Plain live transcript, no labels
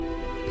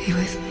Be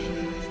with me.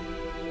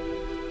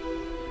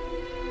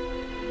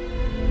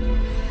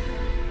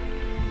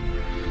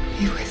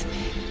 Be with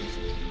me.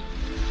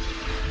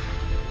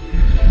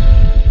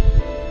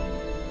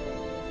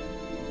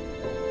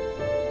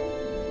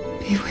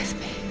 Be with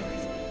me.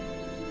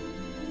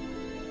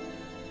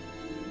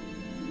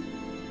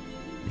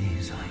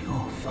 These are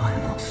your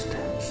final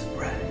steps,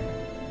 Ray.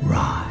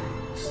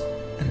 Rise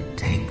and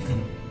take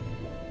them.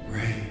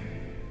 Ray.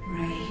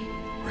 Ray.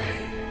 Ray.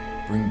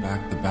 Bring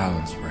back the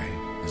balance, Ray,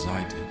 as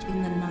I did.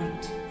 In the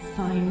night,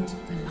 find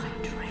the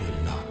light, Ray.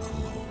 You're not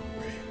alone,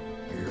 Ray.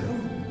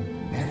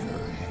 Alone? Never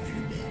have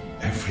you been.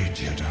 Every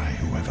Jedi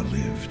who ever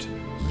lived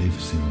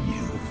lives in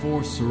you. The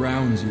Force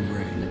surrounds you,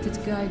 Ray. Let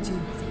it guide you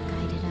as it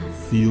guided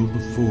us. Feel the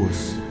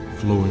Force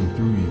flowing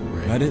through you,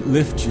 Ray. Let it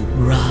lift you.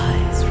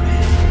 Rise,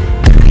 Ray.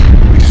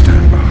 We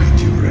stand behind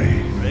you,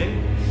 Ray.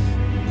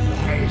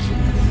 Lies in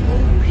the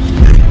Force.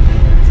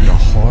 In the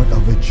heart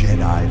of a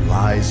Jedi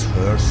lies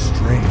her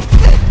strength.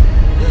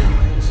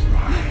 Rise.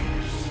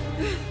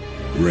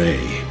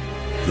 Ray,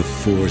 the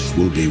Force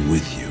will be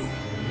with you.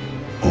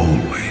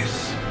 Always.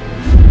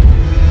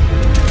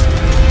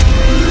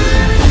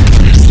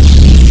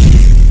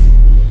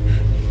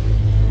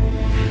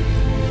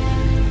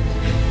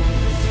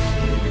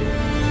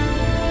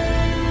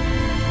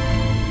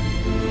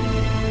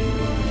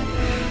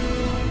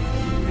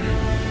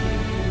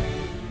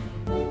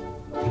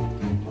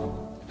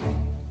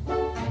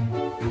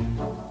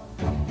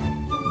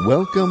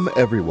 Welcome,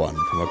 everyone,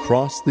 from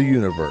across the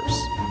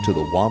universe to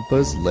the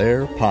Wampa's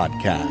Lair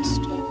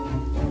podcast.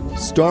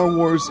 Star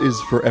Wars is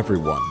for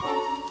everyone,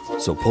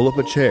 so pull up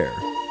a chair,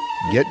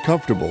 get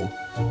comfortable,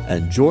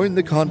 and join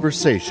the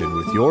conversation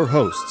with your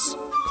hosts,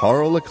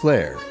 Karl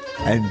LeClaire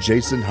and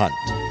Jason Hunt,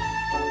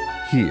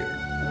 here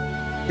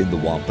in the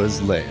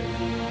Wampa's Lair.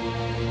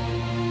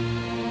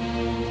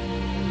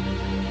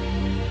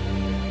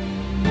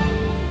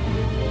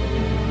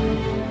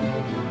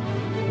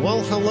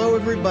 Well, hello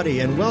everybody,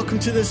 and welcome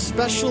to this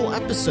special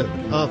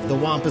episode of the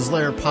Wampa's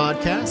Lair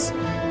podcast.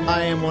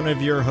 I am one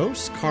of your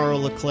hosts,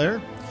 Karl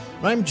LeClaire,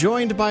 and I'm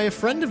joined by a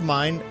friend of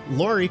mine,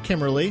 Lurie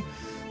Kimmerle.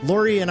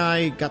 Lurie and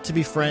I got to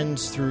be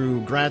friends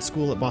through grad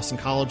school at Boston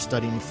College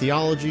studying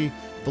theology,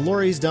 but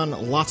Lurie's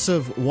done lots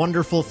of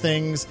wonderful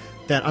things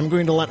that I'm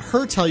going to let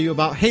her tell you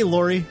about. Hey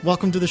Lurie,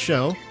 welcome to the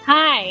show.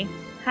 Hi,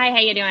 how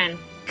you doing?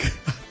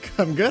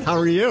 I'm good, how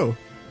are you?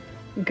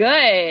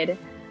 Good.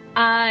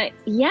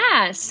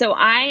 So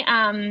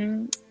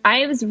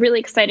I was really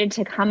excited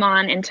to come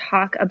on and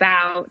talk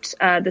about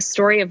the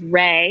story of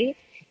Rey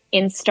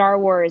in Star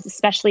Wars,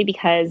 especially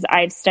because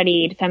I've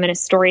studied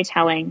feminist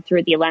storytelling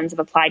through the lens of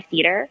applied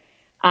theater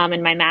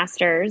in my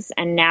master's,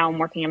 and now I'm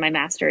working on my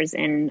master's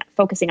in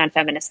focusing on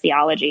feminist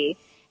theology.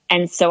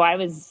 And so I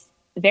was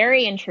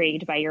very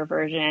intrigued by your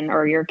version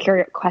or your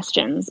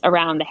questions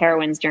around the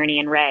heroine's journey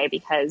in Rey,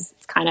 because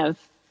it's kind of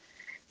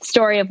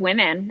story of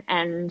women,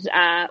 and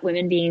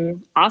women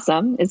being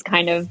awesome is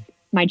kind of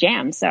my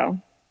jam. So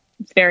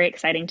it's very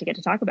exciting to get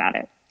to talk about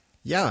it.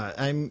 Yeah,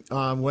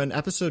 I'm when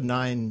episode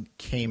 9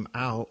 came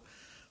out,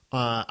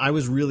 I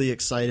was really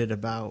excited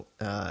about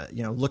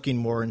looking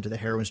more into the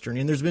heroine's journey.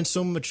 And there's been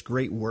so much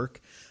great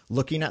work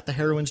looking at the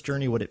heroine's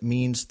journey, what it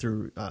means,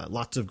 through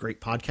lots of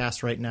great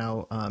podcasts right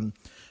now.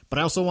 But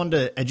I also wanted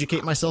to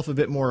educate myself a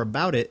bit more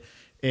about it.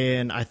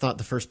 And I thought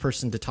the first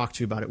person to talk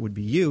to about it would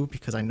be you,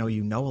 because I know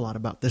you know a lot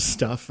about this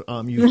stuff.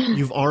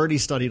 You've already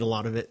studied a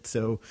lot of it.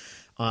 So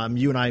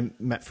you and I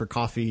met for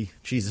coffee.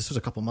 Geez, this was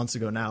a couple months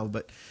ago now,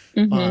 but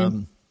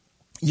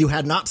you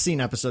had not seen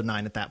episode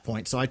 9 at that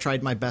point. So I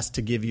tried my best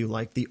to give you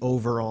like the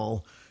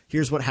overall,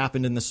 here's what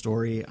happened in the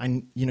story.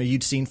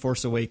 You'd seen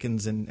Force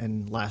Awakens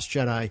and Last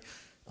Jedi.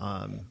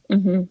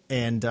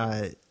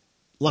 And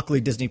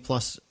luckily Disney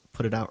Plus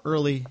put it out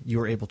early. You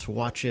were able to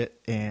watch it,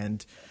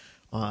 and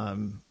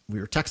we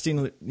were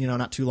texting,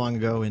 not too long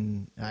ago,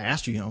 and I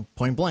asked you,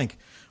 point blank,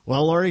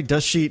 well, Lurie,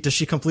 does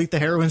she complete the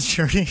heroine's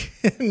journey?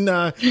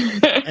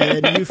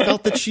 and you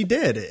felt that she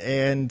did.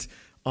 And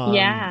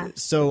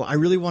so I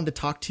really wanted to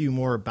talk to you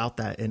more about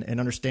that and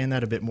understand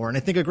that a bit more. And I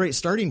think a great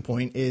starting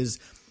point is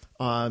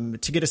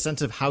to get a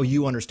sense of how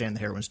you understand the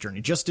heroine's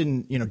journey, just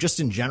in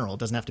general. It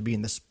doesn't have to be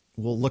in this.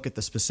 We'll look at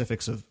the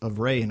specifics of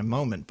Rey in a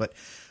moment, but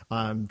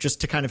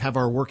just to kind of have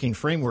our working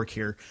framework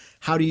here,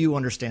 how do you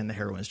understand the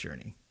heroine's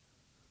journey?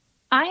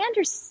 I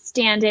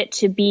understand it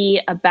to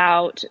be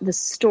about the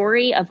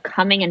story of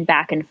coming and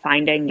back and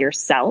finding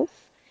yourself,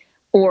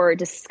 or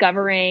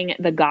discovering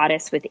the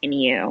goddess within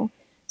you.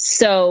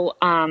 So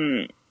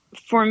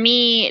for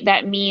me,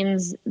 that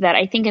means that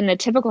I think in the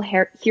typical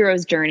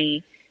hero's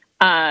journey,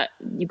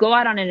 you go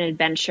out on an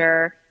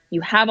adventure,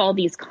 you have all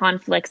these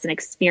conflicts and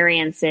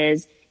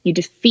experiences, you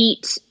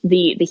defeat,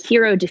 the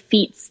hero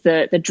defeats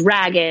the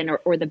dragon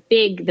or the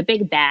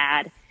big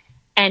bad.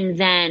 And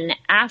then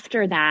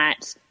after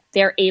that,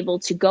 they're able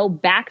to go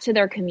back to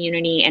their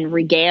community and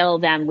regale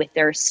them with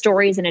their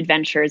stories and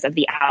adventures of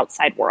the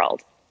outside world.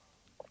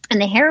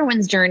 And the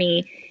heroine's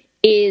journey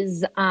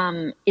is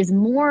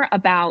more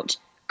about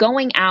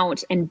going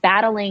out and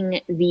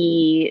battling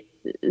the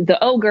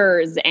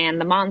ogres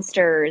and the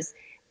monsters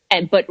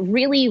but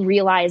really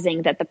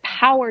realizing that the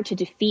power to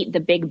defeat the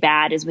big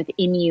bad is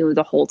within you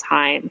the whole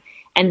time.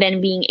 And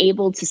then being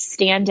able to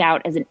stand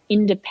out as an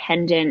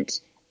independent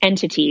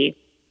entity,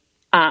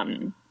 as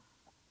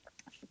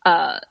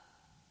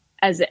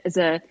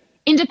a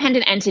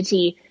independent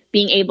entity,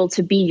 being able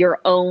to be your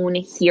own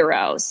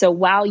hero. So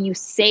while you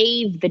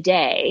save the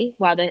day,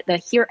 while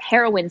the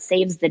heroine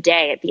saves the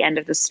day at the end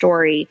of the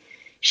story,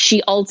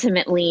 she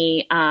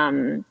ultimately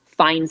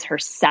finds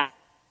herself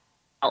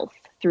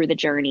through the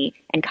journey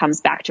and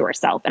comes back to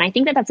herself. And I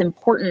think that that's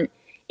important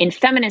in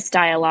feminist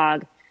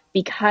dialogue,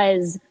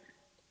 because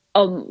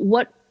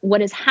what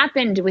has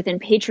happened within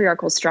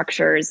patriarchal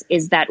structures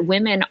is that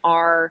women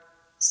are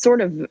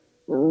sort of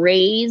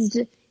raised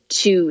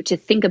to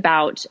think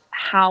about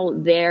how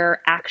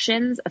their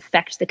actions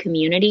affect the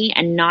community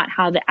and not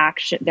how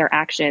their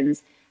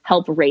actions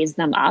help raise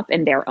them up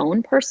in their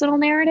own personal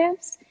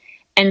narratives.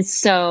 And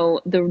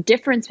so the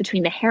difference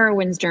between the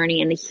heroine's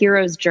journey and the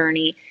hero's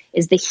journey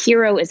is the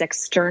hero is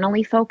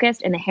externally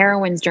focused and the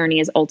heroine's journey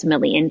is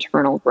ultimately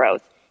internal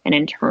growth and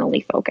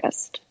internally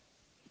focused.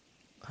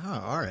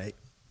 Oh, all right.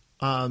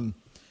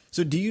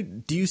 So do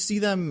you see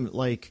them,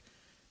 like,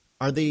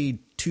 are they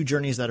two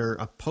journeys that are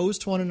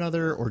opposed to one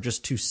another, or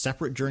just two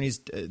separate journeys?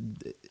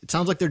 It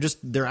sounds like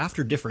they're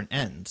after different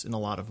ends in a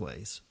lot of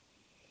ways.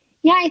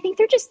 Yeah, I think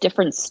they're just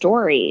different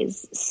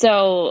stories.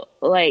 So,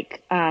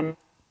 like, I'm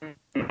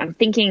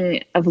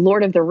thinking of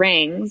Lord of the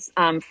Rings.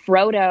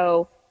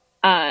 Frodo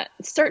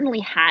certainly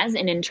has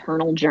an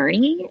internal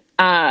journey,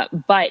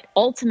 but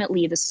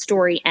ultimately the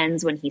story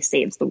ends when he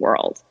saves the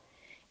world.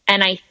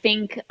 And I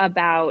think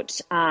about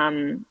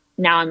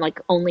now I'm like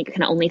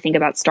can only think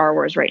about Star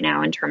Wars right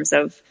now in terms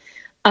of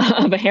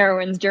a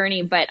heroine's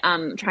journey, but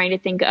trying to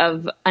think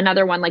of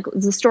another one, like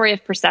the story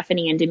of Persephone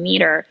and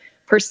Demeter.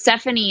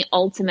 Persephone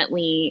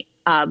ultimately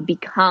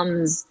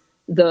becomes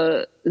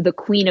the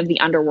queen of the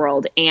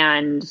underworld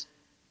and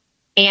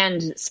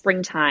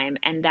springtime,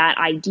 and that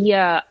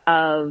idea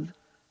of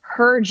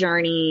her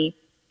journey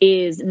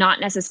is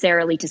not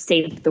necessarily to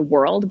save the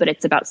world, but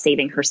it's about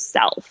saving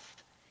herself.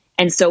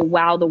 And so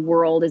while the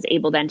world is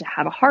able then to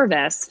have a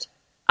harvest,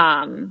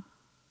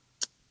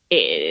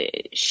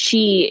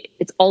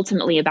 it's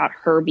ultimately about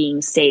her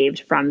being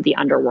saved from the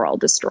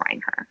underworld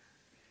destroying her,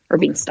 or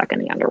being stuck in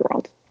the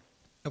underworld.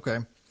 Okay.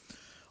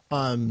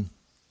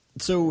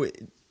 So,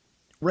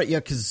 right. Yeah.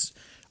 Cause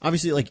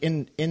obviously, like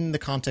in the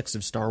context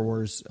of Star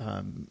Wars,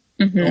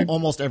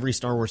 almost every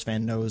Star Wars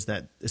fan knows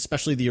that,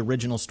 especially the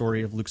original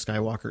story of Luke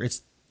Skywalker,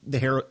 it's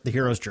the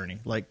hero's journey,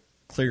 like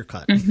clear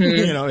cut.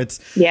 You know, it's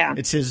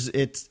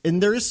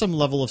and there is some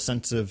level of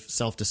sense of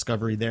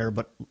self-discovery there,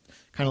 but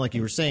kind of like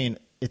you were saying,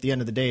 at the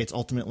end of the day, it's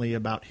ultimately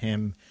about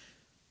him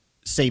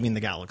saving the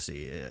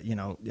galaxy,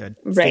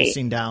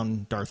 facing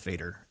down Darth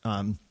Vader.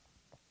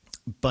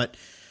 But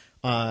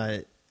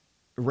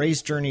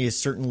Rey's journey is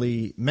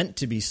certainly meant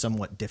to be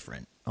somewhat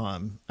different.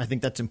 I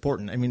think that's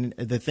important. I mean,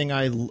 the thing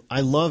I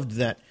loved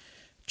that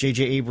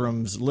J.J.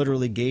 Abrams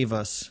literally gave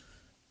us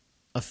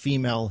a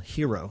female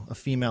hero, a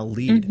female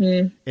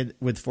lead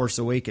with Force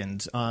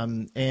Awakens.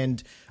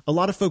 And a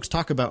lot of folks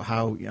talk about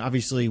how,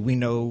 obviously, we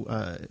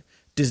know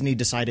Disney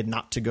decided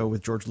not to go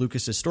with George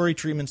Lucas's story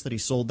treatments that he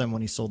sold them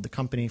when he sold the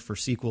company for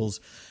sequels.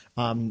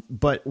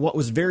 But what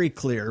was very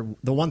clear,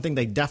 the one thing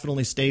they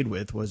definitely stayed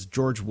with, was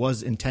George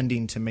was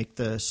intending to make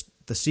the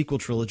sequel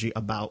trilogy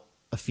about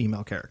a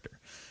female character.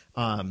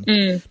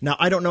 Now,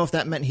 I don't know if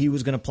that meant he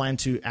was going to plan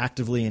to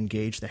actively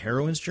engage the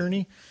heroine's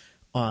journey.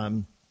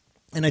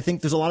 And I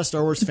think there's a lot of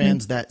Star Wars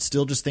fans that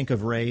still just think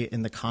of Rey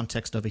in the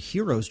context of a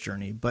hero's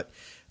journey. But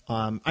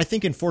I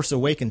think in Force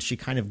Awakens, she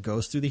kind of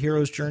goes through the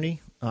hero's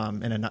journey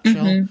in a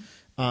nutshell.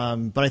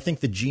 But I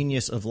think the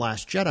genius of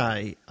Last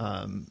Jedi,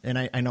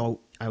 and I know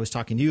I was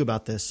talking to you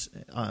about this,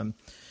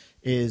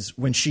 is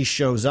when she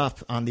shows up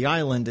on the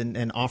island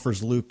and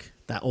offers Luke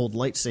that old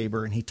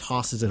lightsaber and he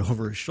tosses it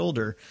over his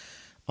shoulder.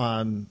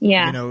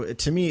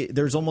 To me,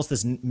 there's almost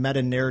this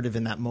meta narrative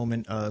in that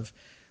moment of,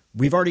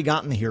 we've already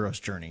gotten the hero's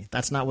journey.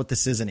 That's not what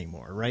this is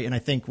anymore, right? And I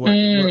think what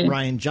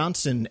Rian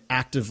Johnson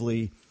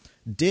actively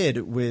did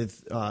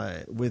with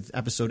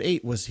Episode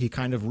 8 was he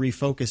kind of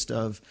refocused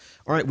of,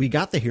 all right, we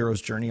got the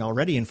hero's journey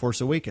already in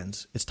Force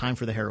Awakens. It's time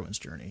for the heroine's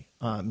journey.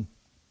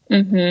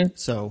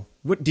 So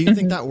what do you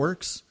think that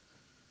works?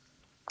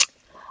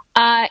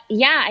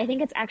 Yeah, I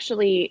think it's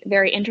actually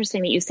very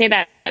interesting that you say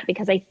that,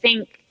 because I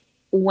think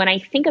when I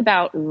think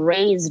about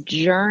Rey's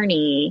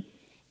journey,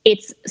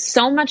 it's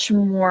so much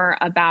more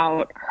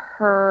about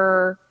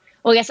her.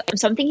 Well, yes.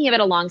 So I'm thinking of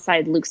it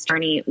alongside Luke's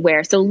journey,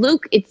 so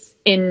Luke, it's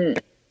in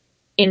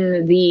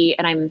the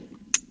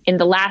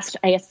last,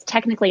 I guess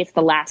technically it's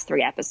the last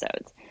 3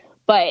 episodes,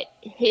 but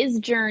his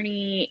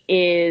journey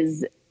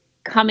is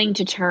coming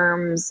to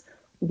terms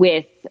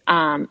with,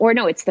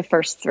 it's the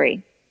first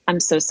 3. I'm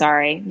so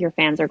sorry. Your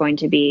fans are going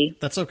to be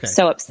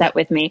so upset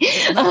with me.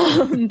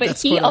 But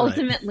he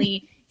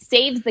ultimately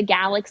saves the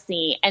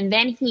galaxy, and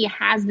then he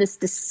has this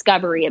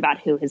discovery about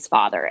who his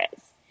father is.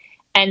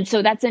 And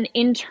so that's an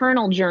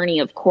internal journey,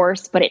 of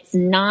course, but it's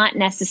not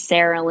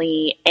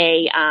necessarily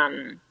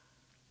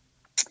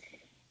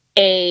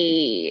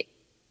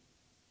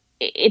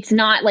it's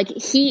not like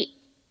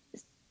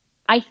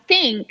I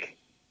think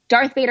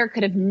Darth Vader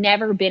could have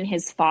never been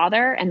his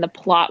father and the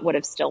plot would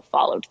have still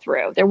followed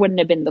through. There wouldn't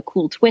have been the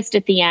cool twist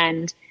at the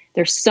end.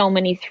 There's so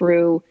many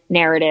through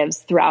narratives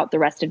throughout the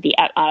rest of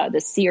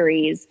the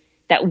series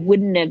that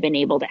wouldn't have been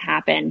able to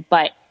happen,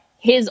 but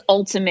his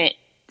ultimate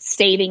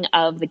saving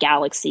of the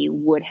galaxy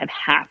would have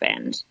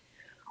happened.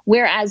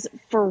 Whereas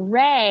for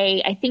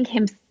Rey, I think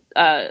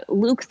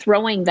Luke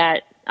throwing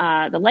the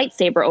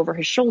lightsaber over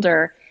his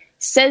shoulder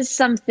says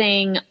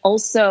something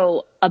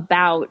also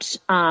about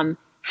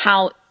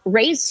how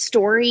Rey's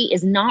story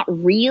is not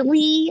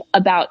really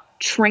about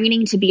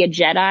training to be a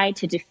Jedi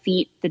to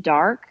defeat the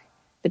dark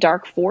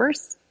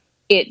force.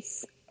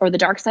 Or the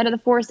dark side of the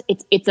force.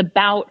 It's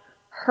about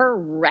her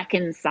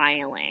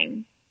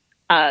reconciling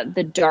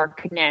the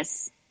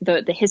darkness,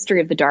 the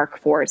history of the dark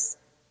force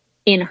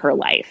in her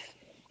life.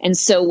 And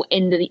so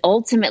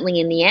ultimately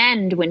in the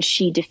end, when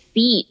she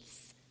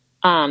defeats,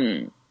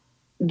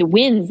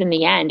 wins in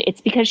the end,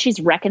 it's because she's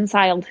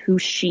reconciled who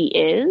she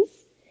is,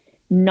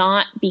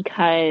 not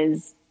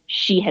because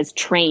she has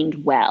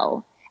trained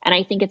well. And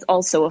I think it's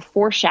also a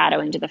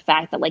foreshadowing to the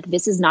fact that, like,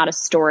 this is not a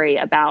story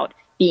about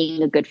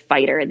being a good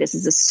fighter. This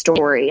is a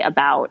story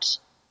about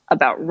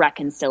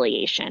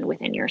reconciliation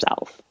within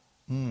yourself.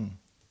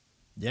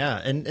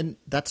 Yeah. And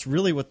that's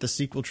really what the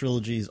sequel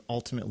trilogy is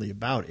ultimately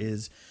about,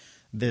 is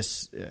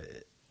this,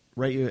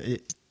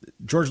 right?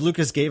 George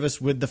Lucas gave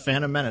us with The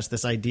Phantom Menace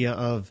this idea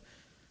of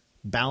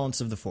balance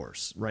of the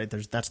Force, right?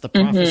 That's the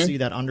prophecy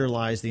that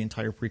underlies the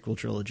entire prequel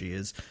trilogy,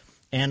 is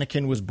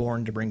Anakin was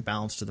born to bring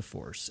balance to the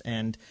Force.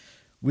 And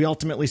we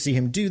ultimately see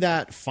him do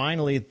that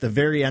finally at the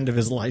very end of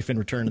his life in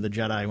Return of the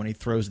Jedi, when he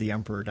throws the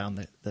Emperor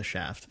down the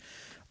shaft.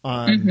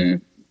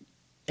 And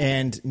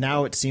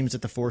now it seems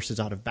that the Force is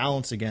out of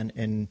balance again.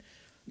 And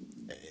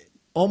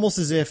almost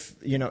as if,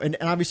 and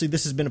obviously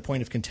this has been a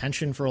point of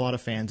contention for a lot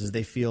of fans, as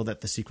they feel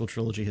that the sequel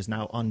trilogy has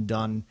now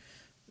undone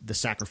the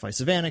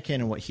sacrifice of Anakin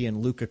and what he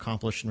and Luke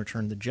accomplished in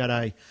Return of the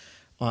Jedi.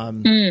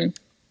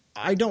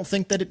 I don't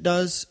think that it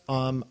does.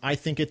 I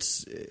think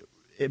it's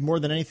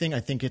more than anything, I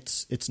think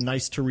it's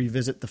nice to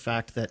revisit the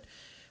fact that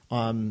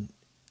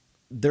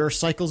there are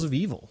cycles of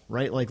evil,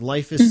 right? Like,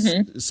 life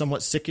is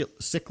somewhat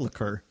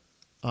circular,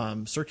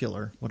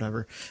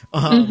 whatever.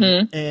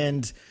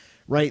 And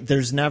right,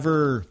 there's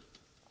never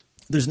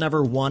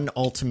one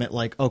ultimate,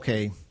 like,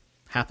 okay,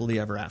 happily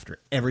ever after,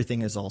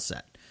 everything is all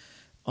set.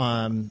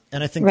 And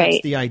I think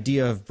that's the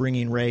idea of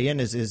bringing Rey in,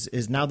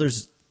 is now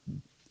there's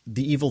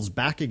the evil's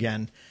back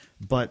again,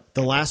 but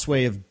the last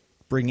way of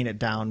bringing it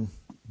down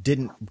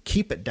didn't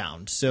keep it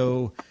down.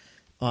 So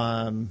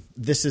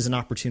this is an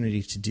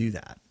opportunity to do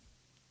that.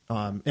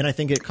 And I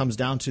think it comes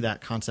down to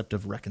that concept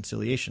of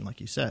reconciliation,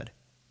 like you said.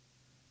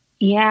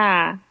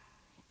 Yeah.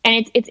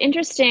 And it's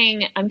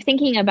interesting. I'm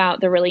thinking about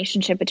the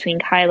relationship between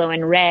Kylo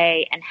and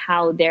Rey, and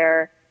how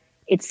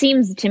it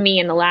seems to me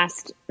in the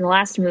last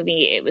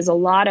movie, it was a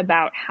lot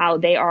about how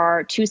they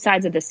are two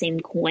sides of the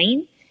same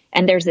coin,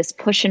 and there's this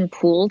push and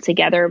pull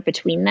together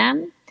between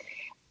them.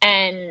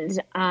 And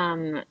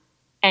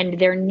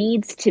there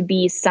needs to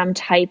be some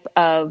type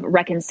of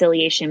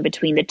reconciliation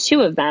between the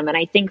two of them. And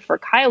I think for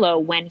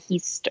Kylo, when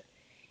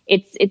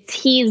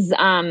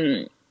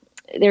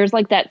there's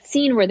like that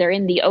scene where they're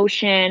in the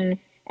ocean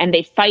and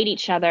they fight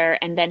each other,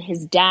 and then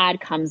his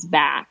dad comes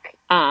back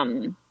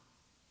as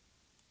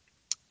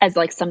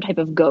like some type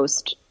of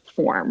ghost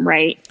form,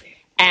 right?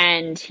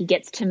 And he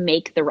gets to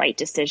make the right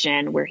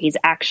decision where he's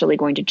actually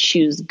going to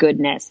choose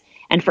goodness.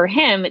 And for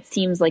him, it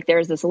seems like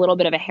there's this a little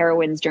bit of a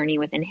heroine's journey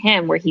within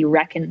him, where he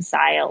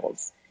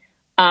reconciles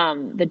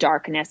the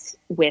darkness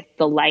with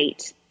the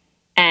light,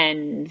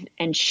 and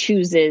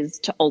chooses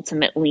to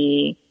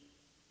ultimately,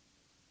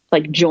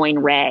 like, join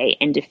Rey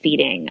in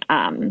defeating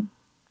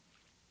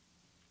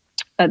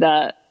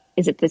the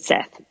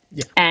Sith.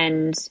 Yeah.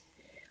 And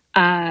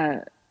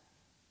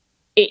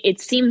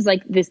it seems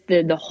like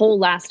the whole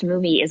last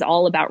movie is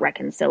all about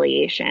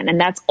reconciliation,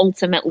 and that's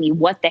ultimately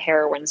what the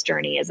heroine's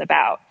journey is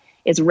about.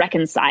 Is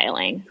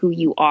reconciling who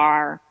you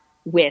are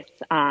with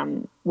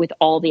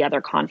all the other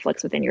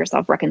conflicts within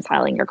yourself,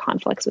 reconciling your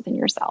conflicts within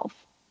yourself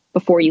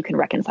before you can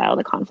reconcile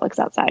the conflicts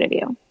outside of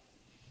you.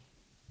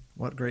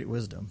 What great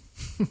wisdom.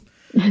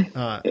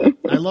 I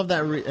love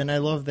that. And I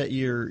love that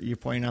you're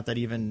pointing out that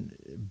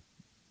even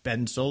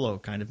Ben Solo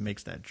kind of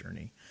makes that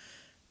journey.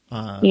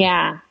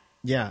 Yeah.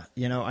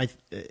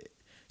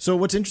 So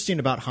what's interesting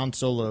about Han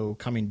Solo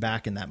coming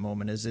back in that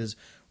moment is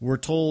we're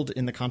told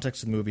in the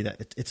context of the movie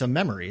that it's a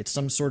memory. It's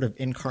some sort of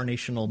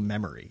incarnational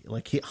memory.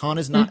 Like, Han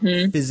is not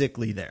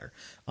physically there.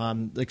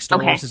 Like,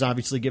 Star Wars has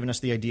obviously given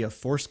us the idea of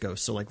Force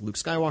ghosts. So, like, Luke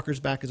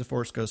Skywalker's back as a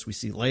Force ghost. We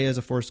see Leia as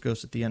a Force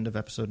ghost at the end of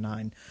Episode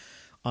 9.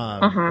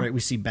 Right?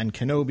 We see Ben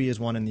Kenobi as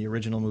one in the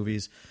original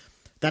movies.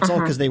 That's all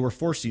because they were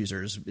Force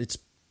users. It's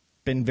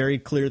been very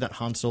clear that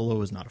Han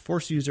Solo is not a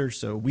Force user,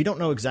 so we don't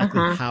know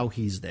exactly how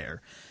he's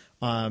there.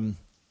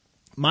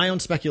 My own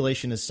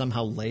speculation is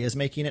somehow Leia's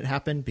making it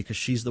happen, because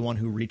she's the one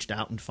who reached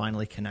out and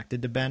finally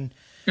connected to Ben.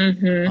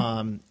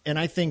 And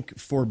I think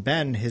for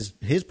Ben, his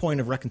point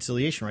of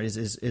reconciliation, right,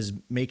 is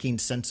making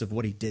sense of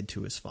what he did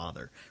to his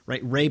father,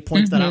 right? Ray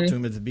points that out to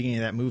him at the beginning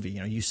of that movie. You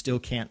know, you still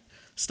can't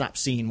stop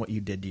seeing what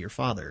you did to your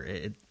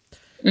father.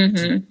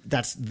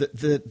 That's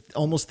the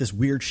almost this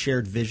weird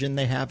shared vision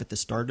they have at the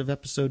start of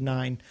episode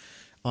 9,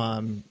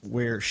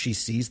 where she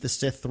sees the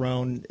Sith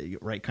throne,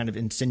 right, kind of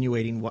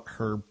insinuating what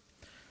her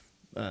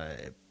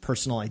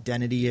personal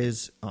identity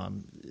is,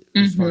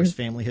 as far as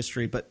family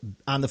history. But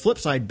on the flip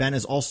side, Ben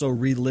is also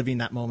reliving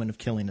that moment of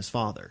killing his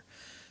father.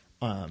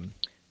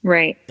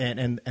 Right.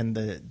 And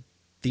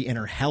the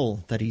inner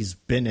hell that he's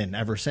been in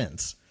ever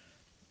since.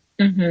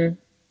 So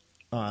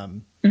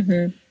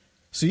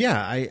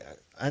yeah,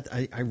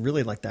 I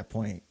really like that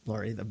point,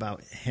 Lurie,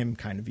 about him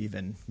kind of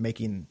even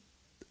making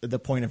the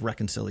point of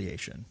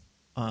reconciliation.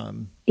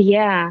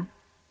 Yeah.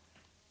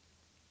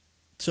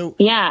 So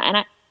yeah.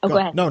 And go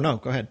ahead. No,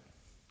 go ahead.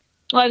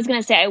 Well, I was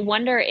going to say, I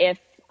wonder if,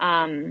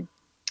 I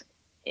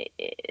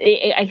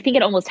think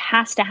it almost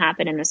has to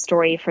happen in a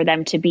story for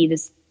them to be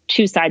this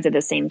two sides of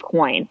the same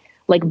coin.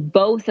 Like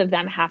both of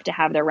them have to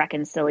have their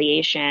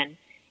reconciliation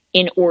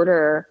in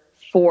order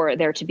for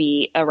there to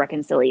be a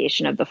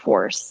reconciliation of the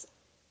Force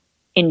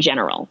in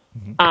general.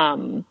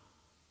 That's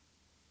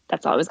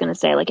all I was going to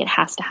say. Like it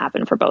has to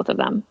happen for both of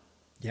them.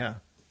 Yeah.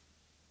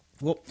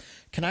 Well,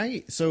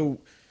 so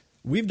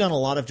we've done a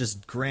lot of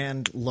just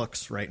grand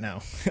looks right now.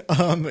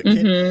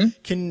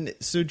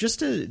 So just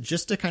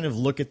to kind of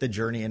look at the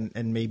journey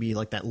and maybe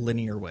like that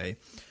linear way,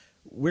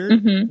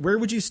 where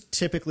would you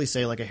typically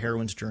say like a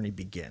heroine's journey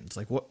begins?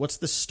 Like what's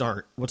the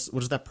start? What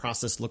does that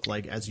process look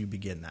like as you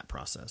begin that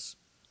process?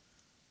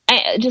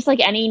 Just like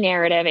any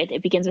narrative,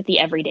 it begins with the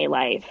everyday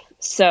life.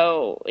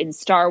 So in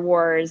Star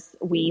Wars,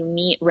 we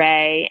meet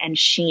Rey and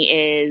she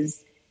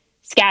is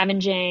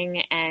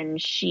scavenging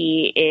and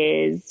she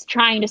is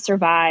trying to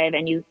survive.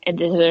 And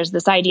there's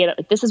this idea that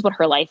like, this is what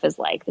her life is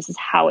like. This is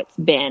how it's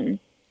been.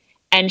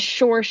 And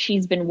sure,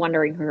 she's been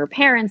wondering who her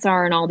parents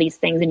are and all these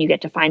things, and you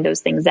get to find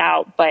those things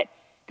out. But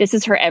this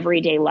is her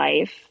everyday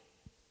life.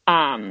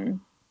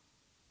 And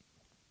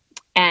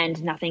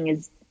nothing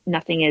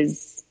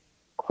is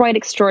quite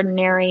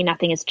extraordinary.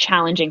 Nothing is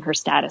challenging her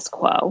status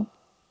quo,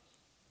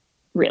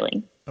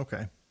 really.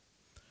 Okay.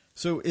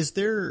 So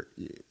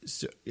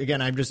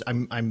again, I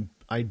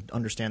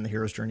understand the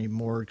hero's journey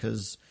more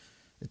because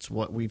it's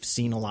what we've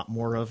seen a lot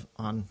more of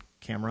on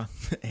camera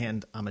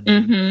and I'm a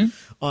dude.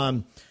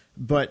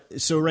 But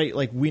so, right,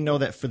 like we know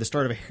that for the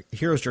start of a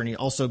hero's journey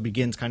also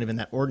begins kind of in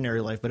that ordinary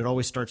life, but it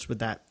always starts with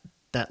that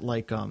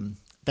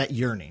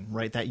yearning,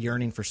 right? That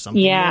yearning for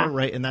something more,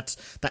 right? And that's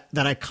that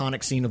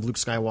iconic scene of Luke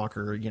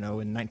Skywalker, in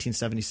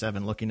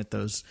 1977, looking at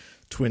those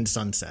twin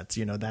sunsets,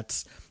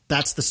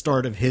 that's the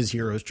start of his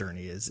hero's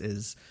journey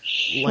is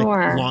like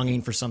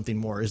longing for something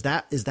more. Is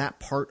that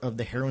part of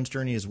the heroine's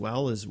journey as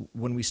well? Is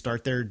when we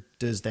start there,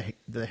 does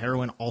the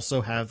heroine also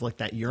have like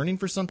that yearning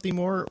for something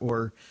more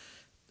or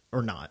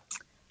not?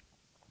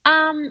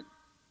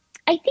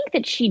 I think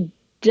that she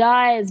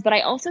does, but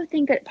I also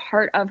think that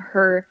part of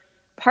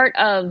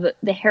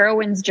the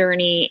heroine's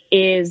journey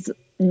is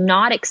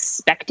not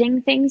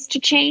expecting things to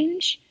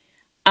change.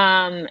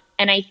 And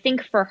I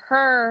think for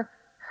her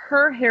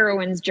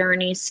heroine's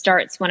journey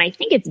starts when I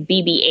think it's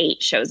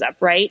BB-8 shows up,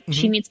 right?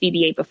 She meets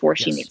BB-8 before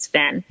she meets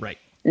Finn. Right.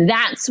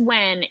 That's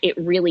when it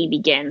really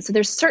begins. So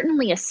there's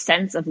certainly a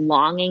sense of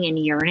longing and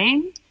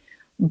yearning,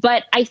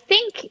 but I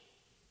think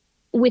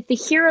with the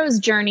hero's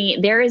journey,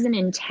 there is an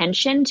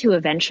intention to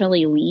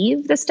eventually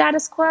leave the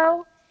status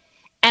quo.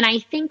 And I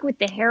think with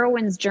the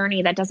heroine's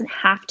journey, that doesn't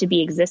have to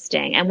be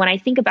existing. And when I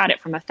think about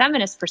it from a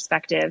feminist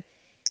perspective,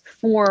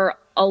 for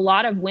a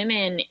lot of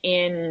women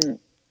in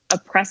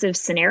oppressive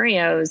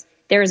scenarios,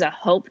 there is a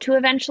hope to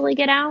eventually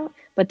get out,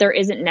 but there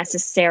isn't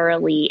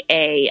necessarily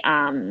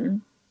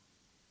an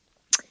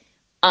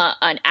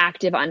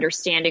active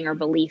understanding or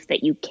belief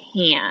that you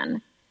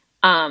can.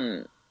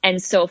 And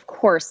so, of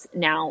course,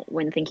 now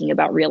when thinking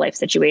about real life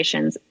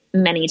situations,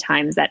 many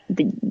times that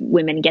the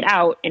women get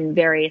out in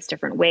various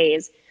different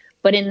ways.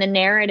 But in the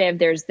narrative,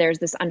 there's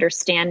this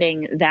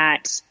understanding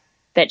that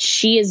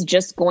she is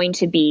just going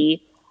to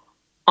be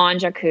on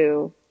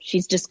Jakku.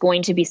 She's just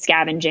going to be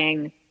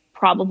scavenging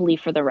probably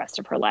for the rest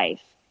of her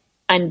life.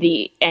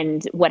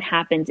 And what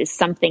happens is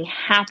something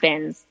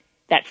happens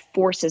that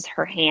forces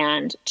her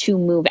hand to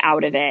move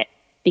out of it,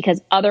 because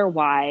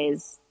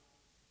otherwise,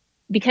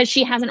 because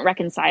she hasn't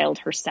reconciled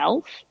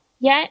herself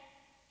yet,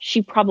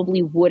 she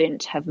probably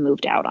wouldn't have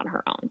moved out on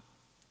her own.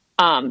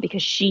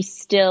 Because she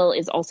still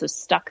is also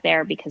stuck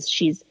there because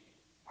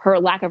her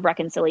lack of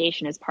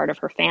reconciliation is part of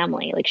her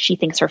family. Like she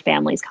thinks her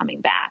family's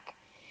coming back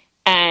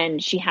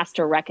and she has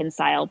to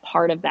reconcile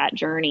part of that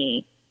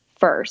journey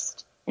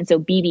first. And so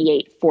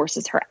BB-8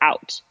 forces her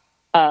out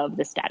of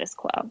the status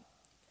quo.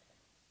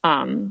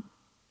 I'm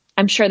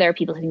sure there are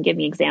people who can give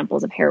me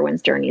examples of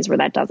heroines' journeys where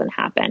that doesn't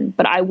happen,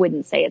 but I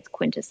wouldn't say it's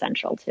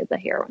quintessential to the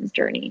heroine's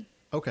journey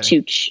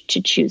to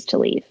choose to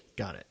leave.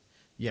 Got it.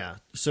 Yeah.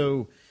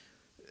 So,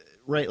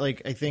 right.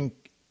 Like, I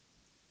think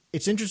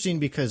it's interesting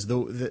because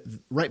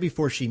right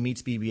before she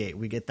meets BB-8,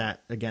 we get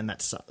that again.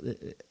 That's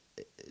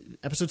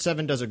episode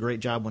 7 does a great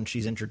job when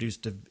she's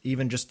introduced to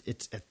even just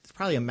it's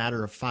probably a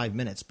matter of 5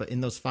 minutes, but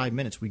in those 5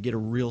 minutes we get a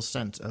real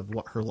sense of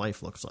what her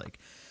life looks like,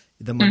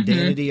 the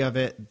mundanity of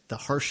it, the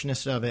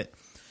harshness of it.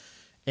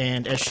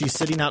 And as she's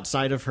sitting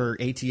outside of her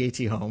AT-AT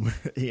home,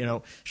 you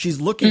know, she's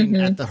looking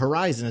at the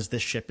horizon as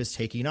this ship is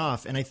taking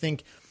off. And I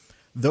think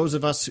those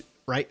of us,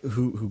 right,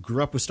 who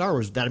grew up with Star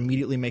Wars, that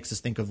immediately makes us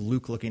think of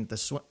Luke looking at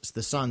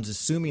the suns,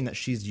 assuming that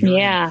she's yearning.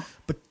 Yeah.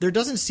 But there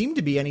doesn't seem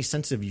to be any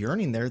sense of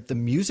yearning there. The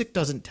music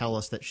doesn't tell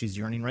us that she's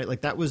yearning, right?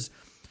 Like that was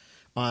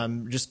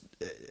just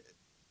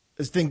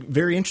I think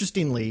very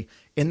interestingly,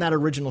 in that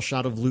original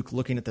shot of Luke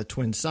looking at the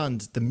twin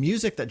suns, the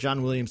music that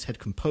John Williams had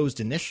composed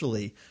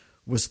initially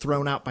was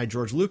thrown out by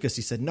George Lucas.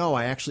 He said, no,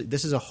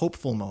 this is a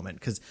hopeful moment,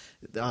 because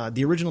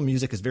the original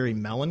music is very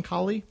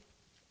melancholy,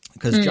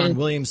 because John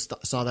Williams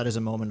saw that as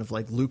a moment of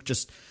like Luke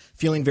just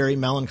feeling very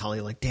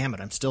melancholy, like, damn it,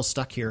 I'm still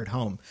stuck here at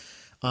home.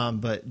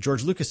 But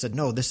George Lucas said,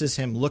 no, this is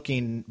him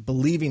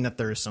believing that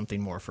there is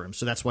something more for him.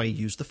 So that's why he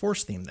used the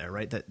Force theme there,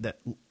 right? That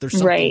there's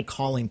something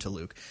calling to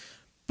Luke.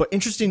 But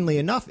interestingly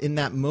enough, in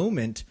that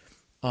moment,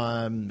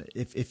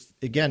 if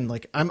again,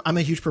 like I'm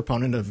a huge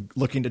proponent of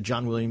looking to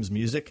John Williams'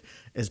 music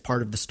as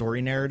part of the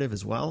story narrative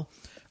as well.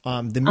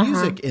 The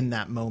music in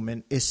that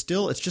moment is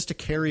still, it's just a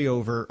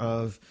carryover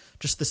of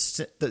just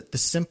the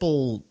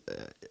simple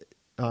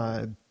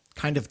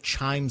kind of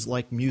chimes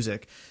like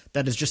music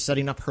that is just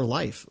setting up her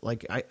life.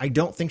 Like I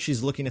don't think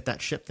she's looking at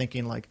that ship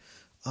thinking like,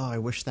 oh, I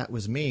wish that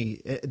was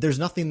me. There's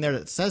nothing there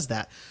that says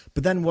that.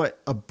 But then what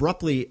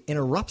abruptly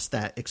interrupts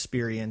that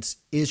experience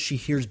is she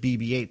hears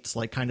BB-8's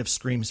like kind of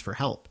screams for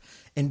help.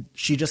 And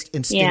she just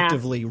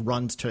instinctively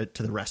runs to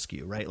the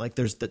rescue, right? Like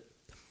there's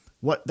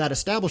what that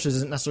establishes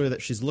isn't necessarily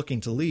that she's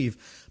looking to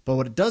leave, but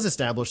what it does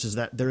establish is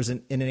that there's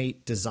an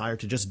innate desire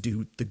to just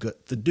do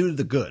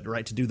the good,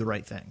 right? To do the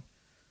right thing.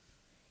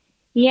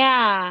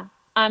 Yeah.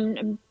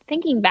 I'm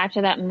thinking back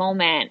to that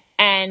moment,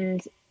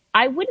 and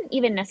I wouldn't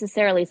even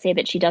necessarily say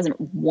that she doesn't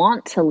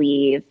want to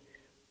leave,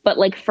 but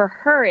like for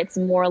her, it's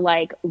more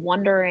like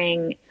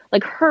wondering,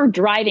 like her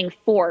driving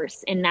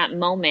force in that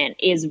moment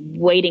is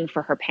waiting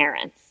for her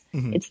parents.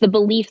 It's the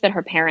belief that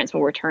her parents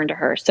will return to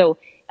her.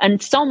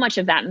 And so much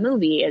of that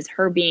movie is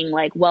her being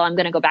like, well, I'm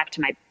going to go back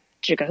to my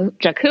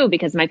Jakku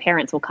because my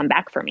parents will come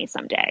back for me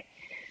someday.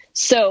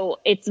 So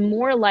it's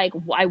more like,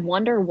 I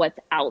wonder what's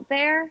out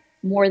there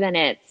more than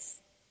it's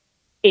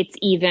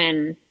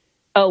even,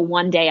 oh,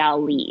 one day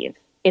I'll leave.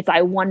 It's,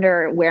 I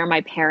wonder where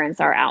my parents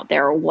are out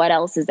there, or what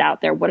else is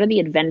out there. What are the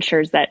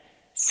adventures that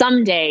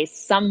someday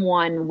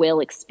someone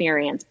will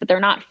experience, but they're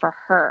not for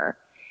her.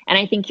 And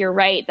I think you're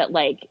right that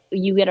like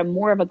you get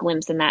more of a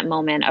glimpse in that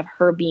moment of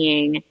her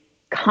being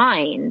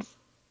kind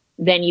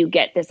than you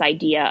get this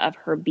idea of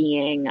her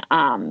being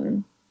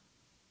an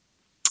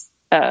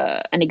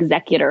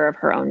executor of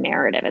her own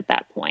narrative at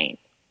that point.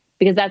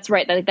 Because that's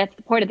right. That's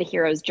the point of the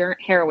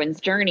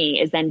heroine's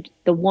journey, is then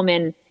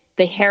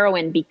the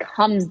heroine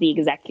becomes the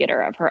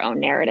executor of her own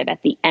narrative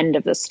at the end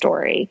of the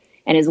story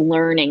and is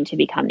learning to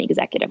become the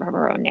executive of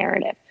her own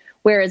narrative.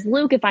 Whereas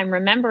Luke, if I'm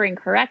remembering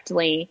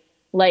correctly,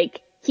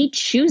 like he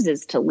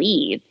chooses to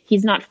leave.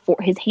 He's not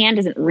his hand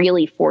isn't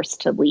really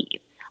forced to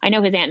leave. I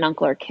know his aunt and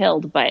uncle are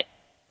killed, but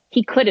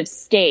he could have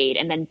stayed,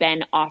 and then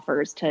Ben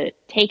offers to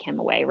take him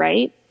away,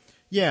 right?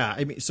 Yeah,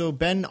 I mean, so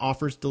Ben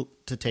offers to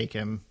take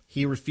him.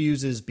 He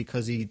refuses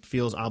because he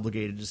feels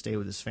obligated to stay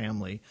with his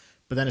family,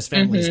 but then his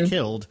family's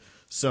killed,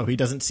 so he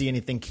doesn't see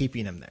anything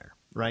keeping him there,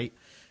 right?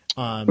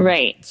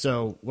 Right.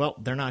 So, well,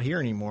 they're not here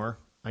anymore.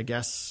 I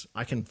guess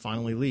I can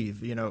finally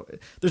leave. You know,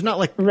 there's not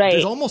like,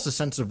 there's almost a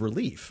sense of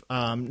relief.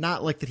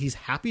 Not like that he's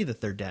happy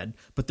that they're dead,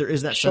 but there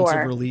is that sense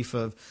of relief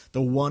of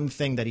the one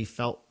thing that he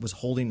felt was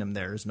holding him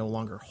there is no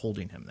longer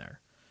holding him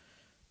there.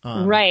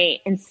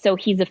 Right. And so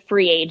he's a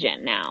free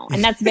agent now.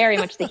 And that's very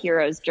much the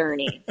hero's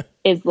journey,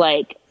 is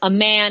like a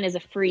man is a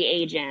free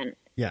agent.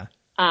 Yeah.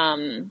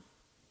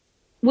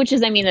 Which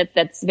is, I mean,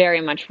 that's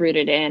very much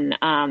rooted in,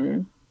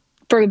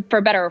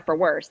 for better or for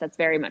worse, that's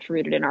very much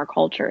rooted in our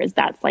culture, is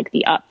that's like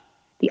the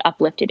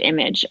uplifted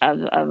image of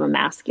a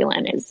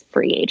masculine is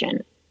free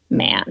agent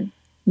man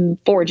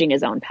forging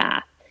his own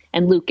path.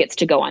 And Luke gets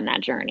to go on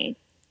that journey.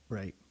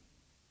 Right.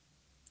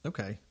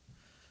 Okay.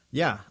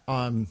 Yeah.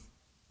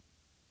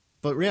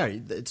 But yeah,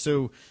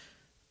 so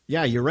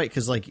yeah, you're right.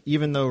 Cause like,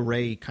 even though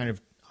Rey kind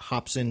of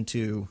hops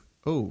into,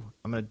 oh,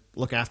 I'm going to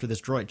look after this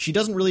droid, she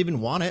doesn't really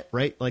even want it.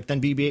 Right. Like then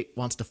BB-8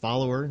 wants to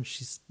follow her and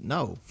she's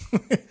no,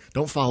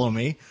 don't follow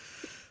me.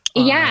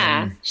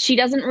 Yeah. She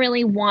doesn't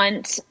really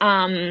want,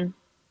 I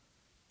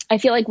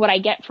feel like what I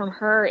get from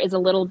her is a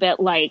little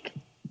bit like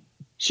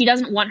she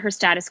doesn't want her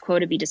status quo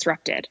to be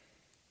disrupted.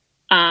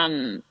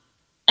 And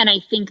I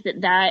think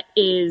that's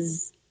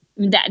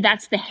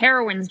the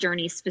heroine's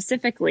journey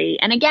specifically.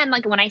 And again,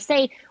 like when I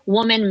say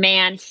woman,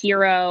 man,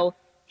 hero,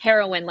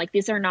 heroine, like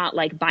these are not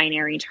like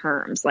binary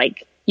terms.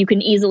 Like you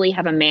can easily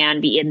have a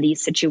man be in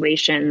these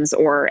situations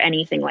or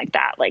anything like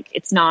that. Like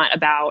it's not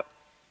about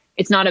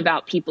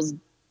people's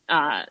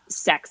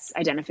sex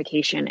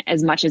identification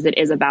as much as it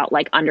is about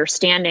like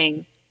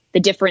understanding the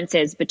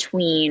differences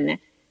between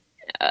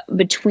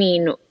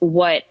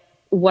what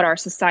our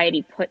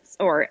society puts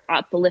or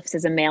uplifts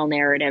as a male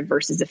narrative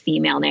versus a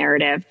female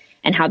narrative,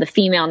 and how the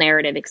female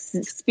narrative is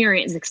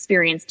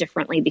experienced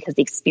differently because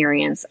the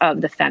experience of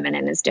the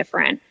feminine is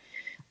different.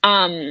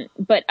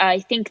 But I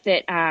think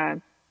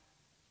that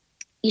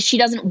she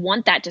doesn't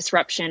want that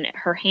disruption.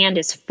 Her hand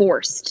is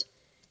forced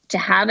to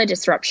have a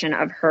disruption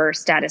of her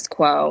status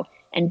quo,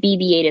 and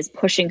BB-8 is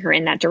pushing her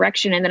in that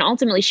direction. And then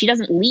ultimately she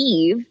doesn't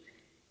leave.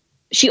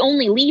 She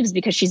only leaves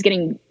because she's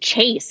getting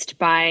chased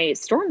by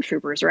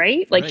stormtroopers,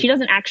 right? Like she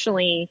doesn't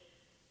actually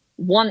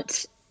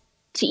want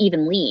to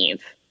even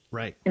leave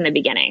in the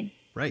beginning.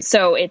 Right.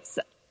 So it's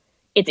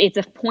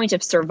a point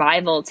of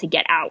survival to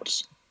get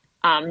out.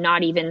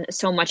 Not even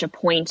so much a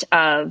point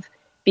of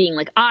being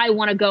like, I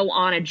want to go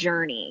on a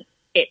journey.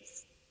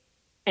 It's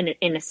an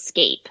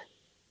escape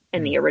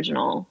in the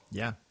original.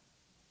 Yeah.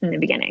 In the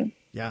beginning.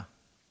 Yeah,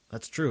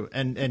 that's true.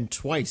 And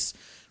twice,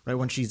 right,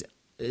 when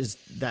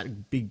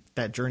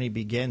that journey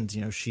begins,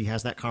 you know, she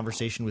has that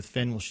conversation with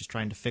Finn while she's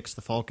trying to fix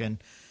the Falcon.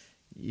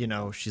 You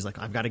know, she's like,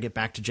 I've got to get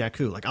back to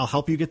Jakku. Like, I'll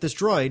help you get this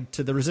droid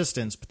to the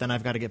Resistance, but then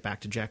I've got to get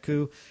back to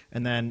Jakku.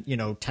 And then, you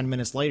know, 10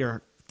 minutes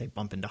later, they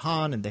bump into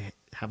Han and they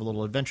have a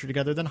little adventure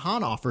together. Then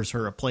Han offers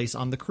her a place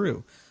on the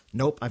crew.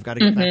 Nope, I've got to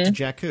get back to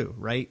Jakku,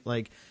 right?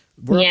 Like,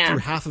 we're up through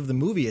half of the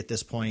movie at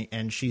this point,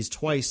 and she's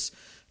twice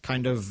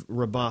kind of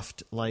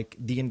rebuffed, like,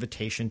 the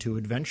invitation to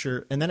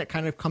adventure. And then it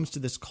kind of comes to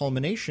this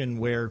culmination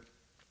where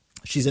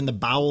she's in the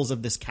bowels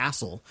of this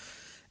castle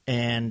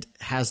and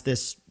has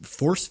this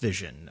force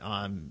vision,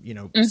 you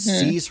know,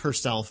 sees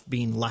herself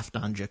being left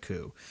on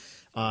Jakku,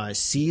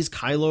 sees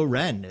Kylo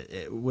Ren,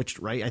 which,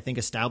 right, I think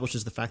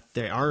establishes the fact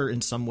that they are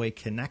in some way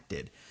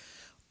connected.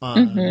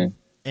 And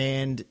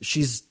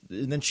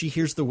then she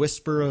hears the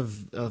whisper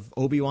of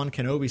Obi-Wan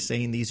Kenobi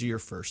saying, these are your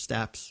first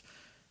steps.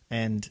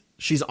 And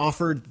she's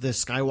offered the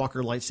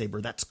Skywalker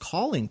lightsaber that's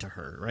calling to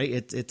her,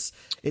 right? It's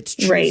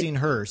choosing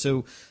her.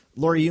 So,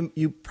 Lurie,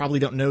 you probably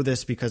don't know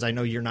this because I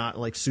know you're not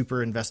like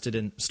super invested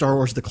in Star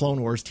Wars: The Clone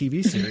Wars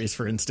TV series,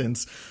 for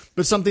instance.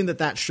 But something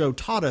that show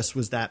taught us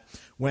was that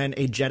when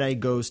a Jedi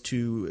goes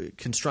to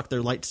construct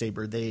their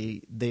lightsaber,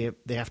 they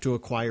have to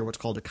acquire what's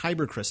called a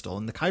Kyber crystal,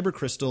 and the Kyber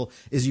crystal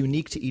is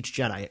unique to each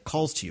Jedi. It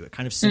calls to you. It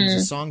kind of sings a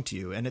song to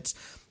you, and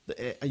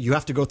you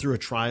have to go through a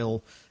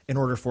trial in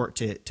order for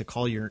it to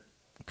call your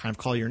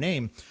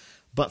name.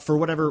 But for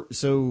whatever,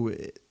 so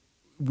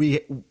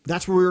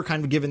that's where we were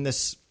kind of given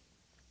this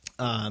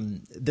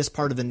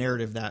part of the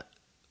narrative that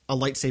a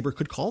lightsaber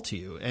could call to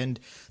you. And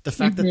the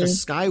fact that the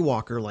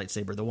Skywalker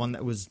lightsaber, the one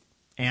that was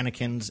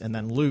Anakin's and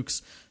then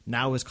Luke's,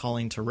 now is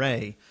calling to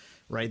Rey,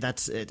 right?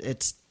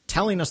 It's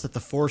telling us that the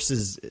Force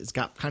has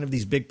got kind of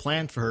these big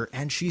plans for her,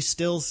 and she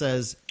still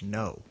says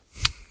no.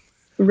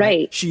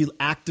 Right. She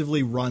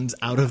actively runs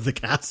out of the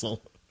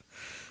castle.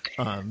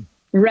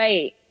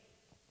 Right.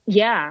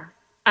 Yeah.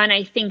 And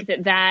I think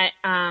that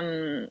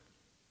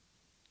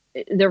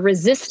the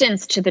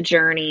resistance to the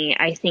journey,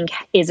 I think,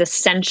 is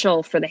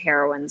essential for the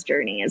heroine's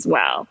journey as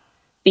well,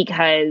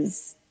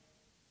 because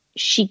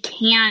she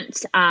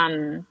can't,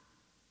 I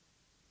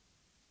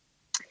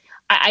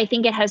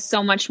think it has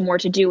so much more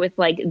to do with,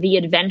 like, the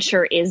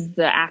adventure is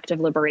the act of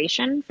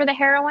liberation for the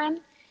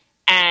heroine.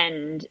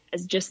 And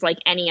as just like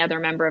any other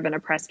member of an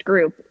oppressed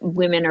group,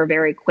 women are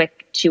very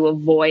quick to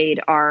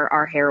avoid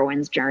our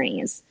heroine's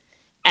journeys.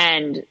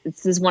 And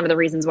this is one of the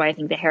reasons why I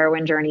think the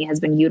heroine journey has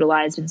been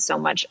utilized in so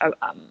much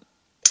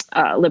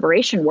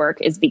liberation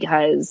work, is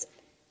because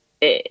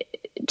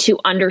to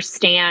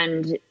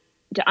understand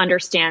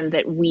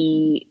that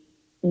we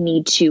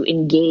need to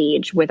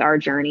engage with our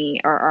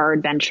journey or our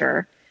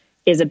adventure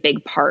is a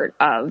big part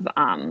of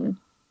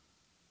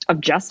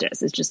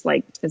justice. It's just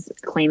like is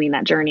claiming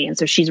that journey. And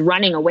so she's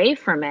running away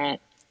from it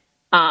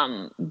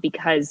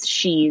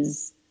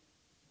because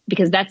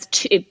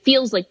it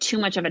feels like too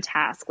much of a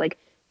task. Like,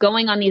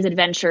 going on these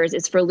adventures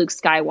is for Luke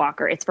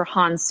Skywalker. It's for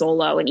Han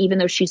Solo. And even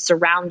though she's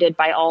surrounded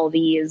by all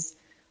these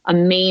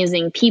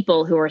amazing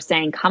people who are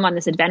saying, come on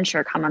this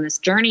adventure, come on this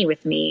journey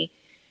with me,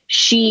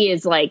 she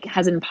is like,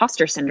 has an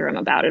imposter syndrome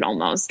about it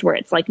almost, where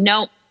it's like,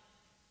 no,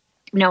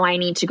 I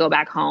need to go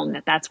back home.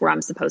 That's where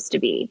I'm supposed to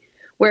be.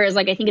 Whereas,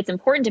 like, I think it's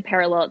important to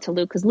parallel it to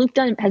Luke, because Luke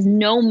has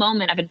no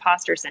moment of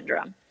imposter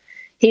syndrome.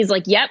 He's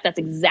like, yep, that's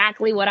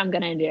exactly what I'm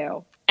going to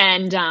do.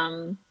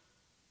 And,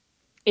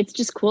 it's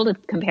just cool to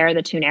compare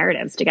the two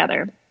narratives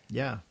together.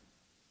 Yeah.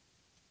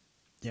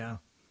 Yeah.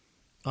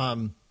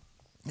 Well,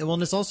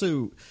 and it's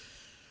also,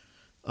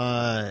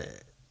 I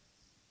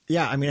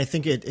mean, I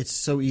think it's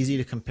so easy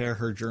to compare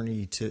her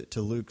journey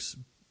to Luke's,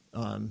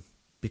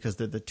 because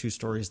they're the two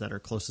stories that are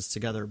closest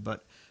together.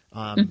 But,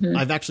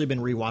 I've actually been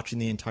rewatching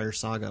the entire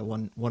saga,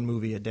 one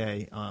movie a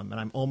day. And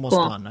I'm almost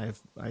done.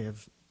 I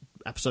have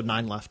episode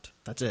 9 left.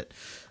 That's it.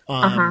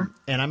 And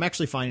I'm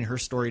actually finding her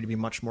story to be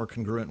much more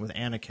congruent with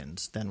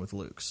Anakin's than with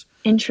Luke's.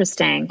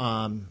 Interesting.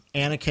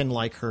 Anakin,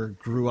 like her,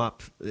 grew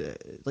up,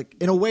 like,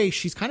 in a way,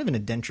 she's kind of an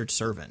indentured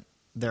servant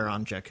there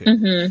on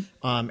Jakku.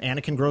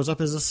 Anakin grows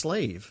up as a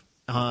slave,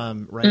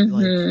 right?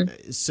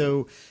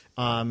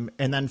 And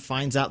then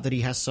finds out that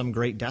he has some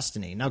great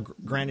destiny. Now,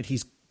 granted,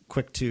 he's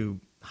quick to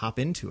hop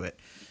into it,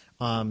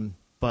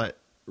 but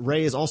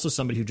Rey is also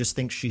somebody who just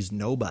thinks she's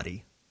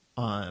nobody.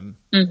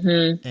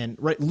 And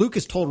Luke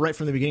is told right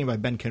from the beginning by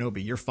Ben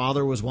Kenobi, your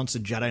father was once a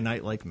Jedi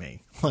Knight like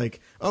me. Like,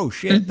 oh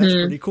shit, that's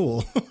pretty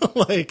cool.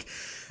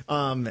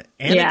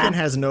 Anakin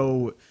has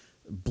no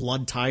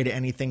blood tie to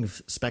anything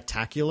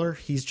spectacular.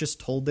 He's just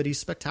told that he's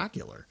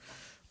spectacular.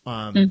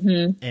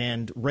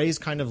 And Rey's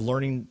kind of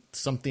learning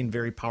something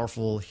very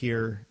powerful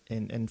here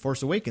in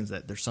Force Awakens,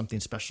 that there's something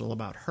special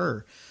about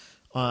her.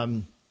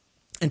 And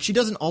she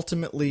doesn't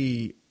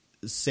ultimately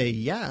say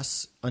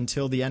yes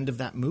until the end of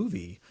that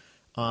movie.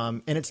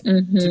 And it's,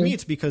 to me,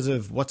 it's because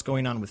of what's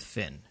going on with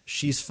Finn.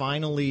 She's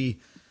finally,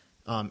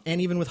 and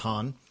even with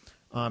Han,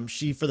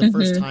 she, for the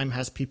first time,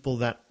 has people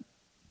that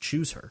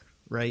choose her,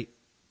 right?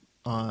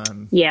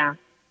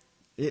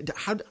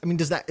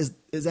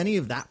 Is any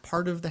of that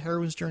part of the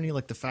heroine's journey?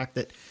 Like the fact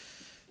that,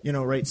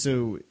 right.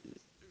 So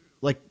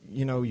like,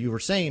 you were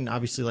saying,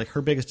 obviously, like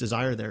her biggest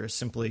desire there is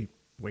simply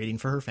waiting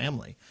for her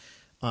family.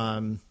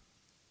 I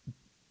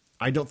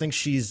don't think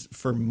she's,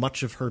 for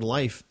much of her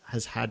life,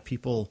 has had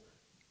people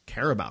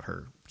care about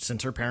her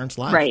since her parents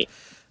left. Right.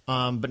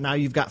 But now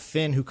you've got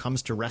Finn, who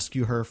comes to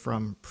rescue her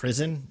from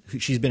prison.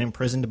 She's been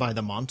imprisoned by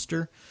the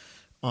monster.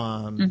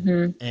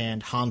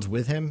 And Han's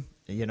with him,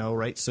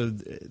 right? So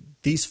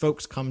these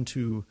folks come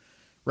to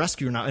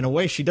rescue her. Now, in a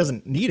way, she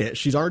doesn't need it.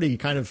 She's already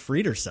kind of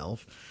freed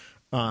herself.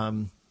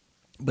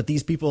 But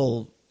these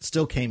people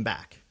still came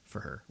back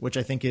for her, which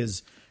I think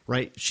is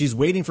right. She's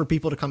waiting for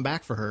people to come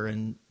back for her,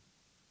 and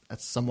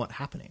that's somewhat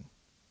happening.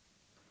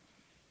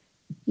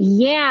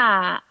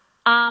 Yeah,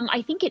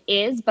 I think it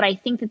is. But I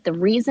think that the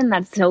reason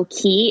that's so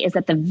key is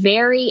at the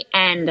very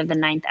end of the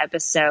 9th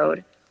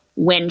episode,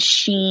 when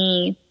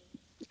she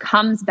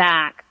comes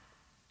back,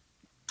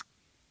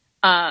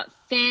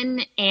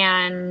 Finn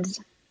and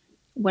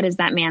what is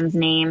that man's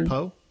name?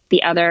 Poe?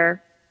 The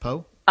other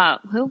Poe?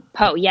 Who?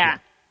 Poe, yeah.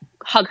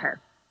 Hug her.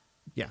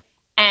 Yeah.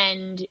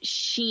 And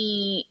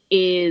she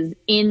is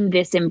in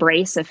this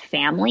embrace of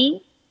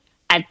family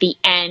at the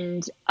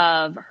end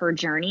of her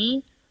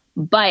journey.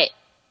 But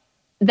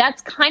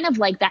that's kind of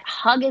like, that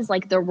hug is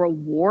like the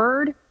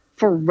reward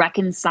for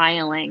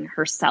reconciling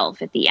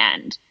herself at the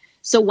end.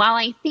 So while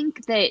I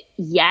think that,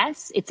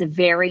 yes, it's a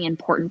very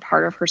important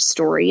part of her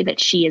story that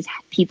she is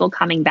people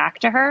coming back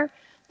to her,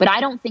 but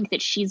I don't think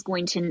that she's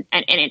going to,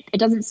 and it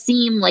doesn't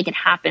seem like it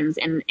happens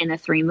in the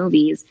 3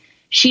 movies.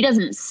 She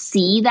doesn't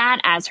see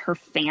that as her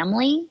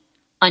family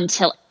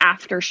until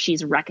after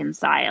she's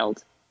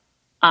reconciled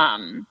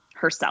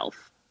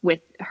herself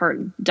with her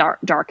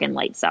dark and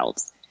light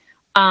selves.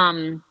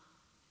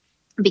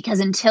 Because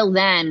until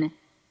then,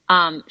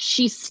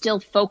 she's still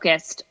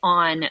focused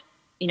on,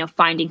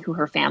 finding who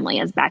her family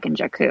is back in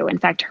Jakku. In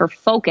fact, her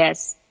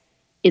focus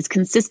is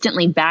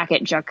consistently back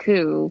at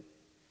Jakku.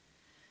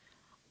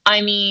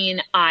 I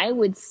mean, I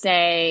would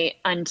say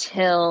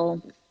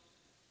until,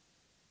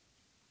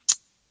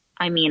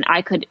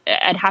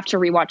 I'd have to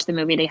rewatch the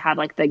movie to have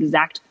like the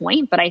exact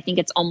point, but I think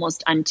it's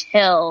almost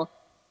until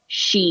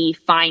she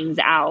finds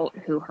out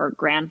who her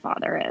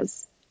grandfather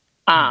is,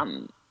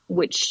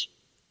 which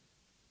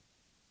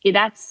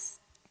that's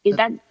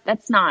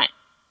not.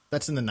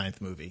 That's in the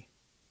 9th movie.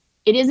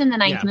 It is in the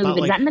 9th movie,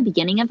 but is that in the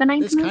beginning of the 9th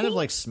movie? It's kind of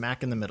like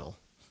smack in the middle.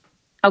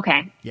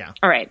 Okay. Yeah.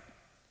 All right.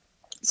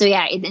 So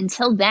yeah,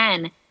 until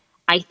then,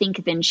 I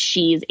think then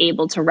she's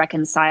able to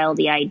reconcile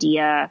the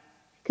idea,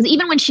 because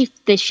even when she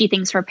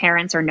thinks her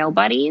parents are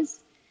nobodies,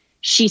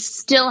 she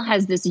still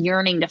has this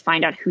yearning to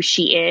find out who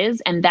she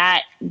is, and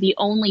that the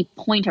only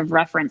point of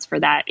reference for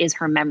that is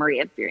her memory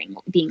of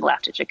being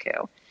left at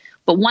Jakku.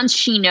 But once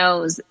she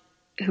knows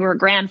who her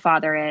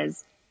grandfather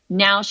is,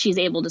 now she's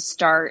able to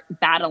start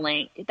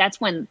battling. That's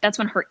when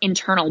her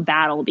internal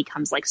battle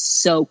becomes like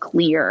so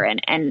clear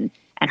and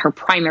her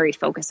primary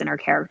focus in her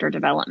character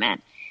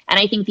development. And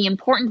I think the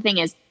important thing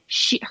is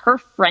her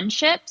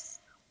friendships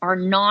are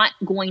not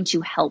going to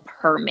help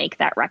her make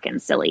that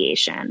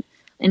reconciliation.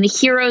 In the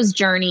hero's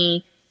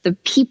journey, the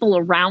people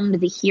around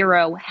the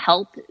hero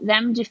help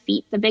them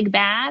defeat the big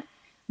bad.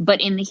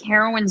 But in the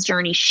heroine's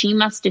journey, she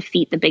must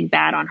defeat the big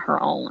bad on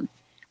her own.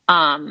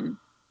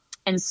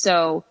 And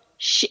so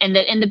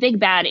the big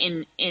bad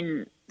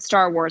in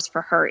Star Wars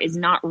for her is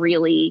not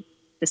really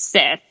the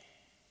Sith.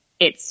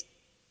 It's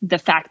the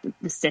fact that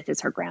the Sith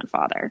is her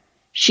grandfather.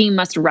 She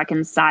must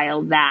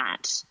reconcile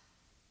that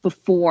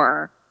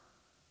before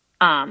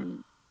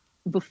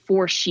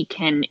she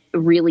can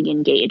really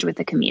engage with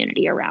the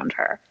community around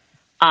her.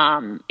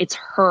 It's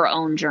her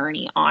own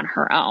journey on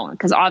her own,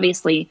 because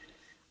obviously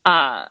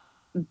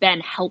Ben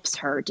helps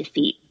her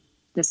defeat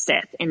the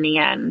Sith in the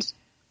end.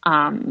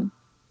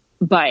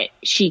 But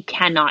she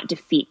cannot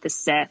defeat the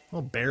Sith.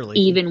 Well, barely.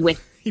 Even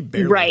with he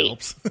barely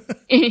helps.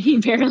 He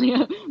barely.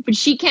 But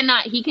he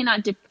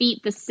cannot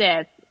defeat the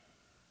Sith.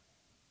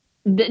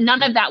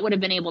 None of that would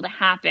have been able to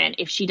happen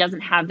if she doesn't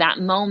have that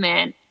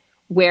moment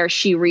where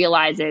she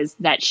realizes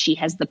that she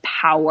has the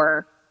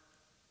power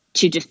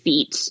to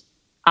defeat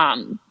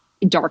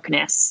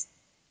darkness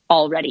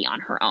already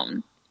on her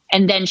own.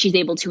 And then she's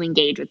able to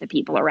engage with the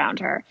people around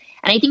her.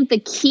 And I think the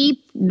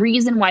key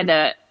reason why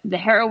the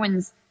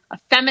heroines, a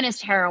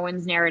feminist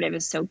heroine's narrative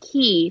is so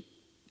key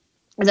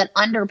is that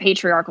under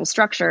patriarchal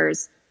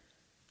structures,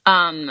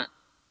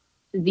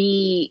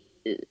 the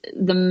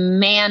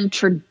man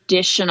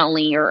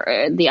traditionally,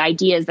 or the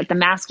idea is that the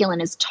masculine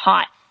is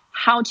taught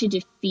how to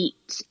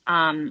defeat,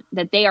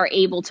 that they are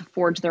able to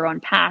forge their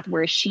own path,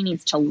 whereas she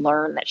needs to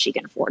learn that she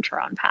can forge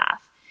her own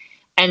path.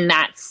 And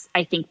that's,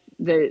 I think,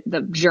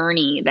 the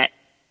journey that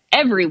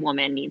every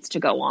woman needs to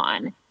go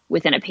on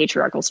within a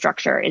patriarchal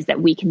structure, is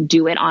that we can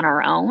do it on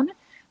our own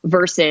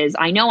versus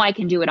I know I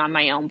can do it on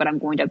my own, but I'm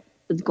going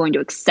to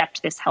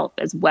accept this help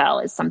as well,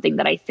 is something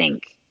that I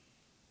think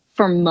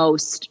for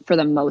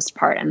the most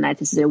part, and that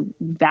this is a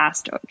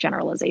vast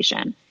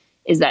generalization,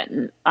 is that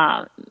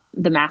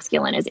the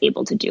masculine is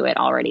able to do it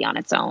already on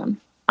its own,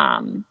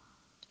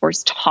 or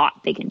is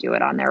taught they can do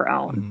it on their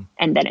own. Mm-hmm.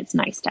 And then it's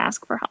nice to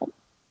ask for help.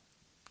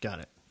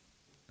 Got it.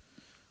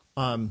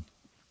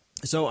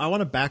 So I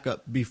want to back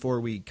up before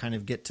we kind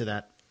of get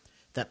to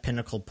that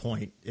pinnacle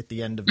point at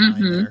the end of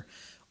mm-hmm. 9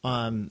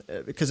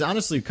 there. Because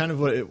honestly, kind of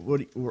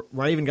where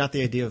I even got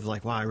the idea of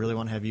like, wow, I really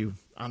want to have you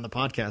on the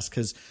podcast,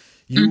 because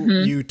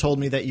you told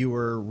me that you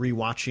were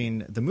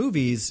rewatching the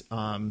movies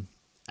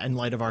in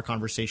light of our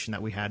conversation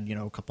that we had,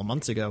 a couple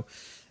months ago.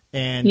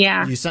 And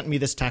you sent me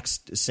this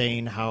text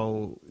saying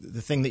how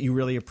the thing that you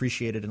really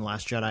appreciated in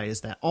Last Jedi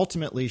is that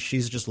ultimately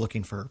she's just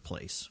looking for her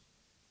place.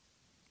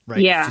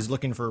 Right. Yeah. She's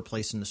looking for her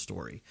place in the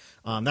story.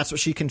 That's what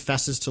she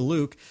confesses to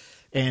Luke.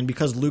 And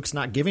because Luke's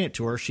not giving it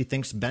to her, she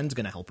thinks Ben's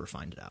going to help her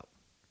find it out.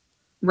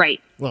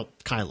 Right. Well,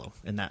 Kylo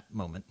in that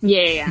moment.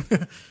 Yeah.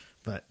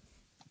 But.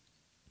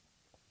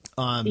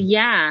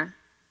 Yeah.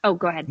 Oh,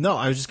 go ahead. No,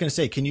 I was just going to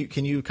say, can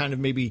you kind of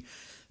maybe,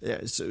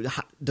 is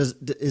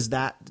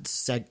that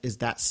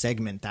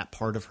segment, that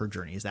part of her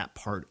journey, is that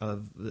part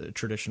of the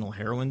traditional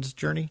heroine's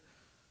journey?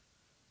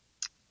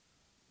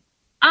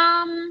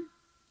 I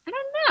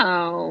don't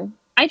know.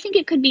 I think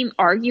it could be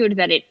argued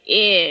that it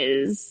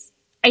is.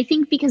 I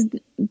think because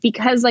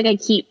like I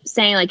keep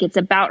saying, like it's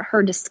about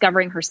her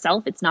discovering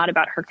herself. It's not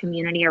about her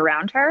community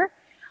around her.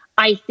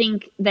 I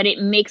think that it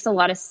makes a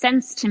lot of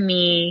sense to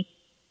me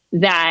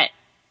that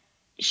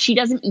she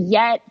doesn't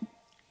yet.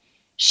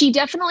 She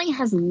definitely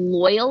has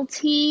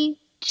loyalty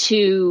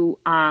to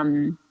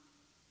the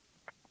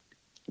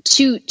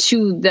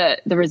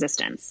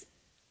resistance.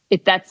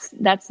 If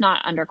that's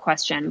not under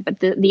question, but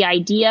the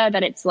idea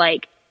that it's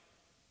like,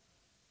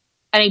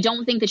 and I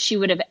don't think that she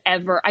would have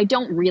ever, I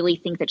don't really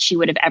think that she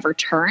would have ever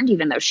turned,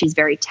 even though she's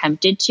very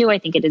tempted to. I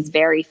think it is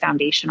very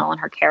foundational in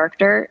her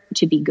character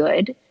to be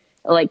good.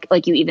 Like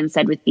you even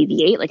said with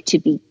BB-8, like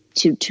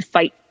to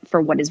fight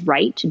for what is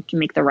right, to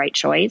make the right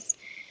choice.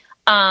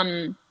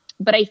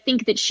 But I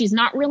think that she's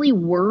not really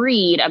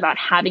worried about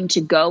having to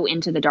go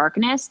into the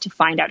darkness to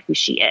find out who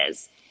she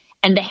is.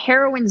 And the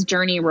heroine's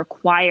journey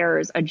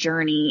requires a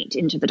journey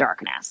into the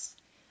darkness.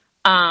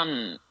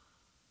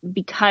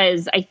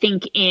 Because I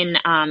think in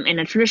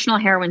a traditional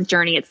heroine's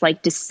journey, it's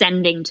like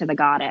descending to the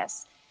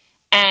goddess.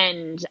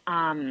 And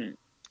I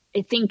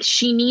think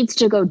she needs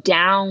to go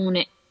down.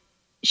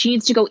 She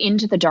needs to go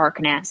into the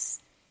darkness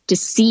to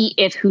see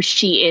if who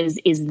she is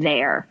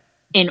there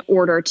in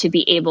order to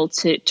be able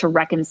to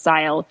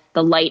reconcile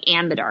the light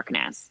and the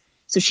darkness.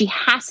 So she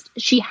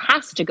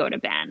has to go to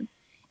Ben.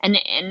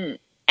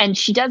 And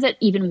she does it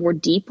even more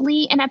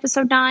deeply in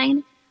episode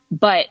 9.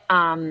 But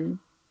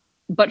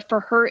for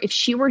her, if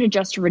she were to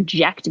just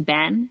reject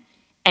Ben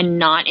and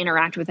not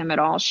interact with him at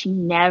all, she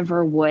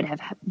never would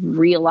have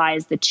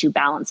realized the two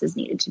balances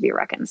needed to be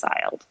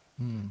reconciled.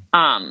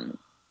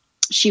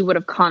 She would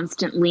have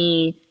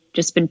constantly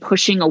just been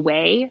pushing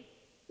away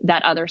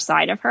that other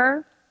side of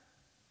her.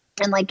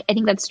 And like, I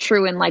think that's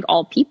true in like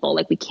all people.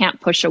 Like we can't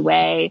push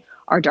away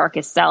our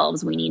darkest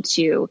selves. We need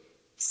to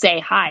say,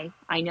 hi,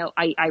 I know,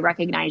 I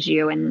recognize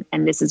you, and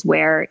this is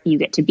where you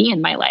get to be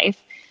in my life.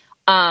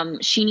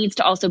 She needs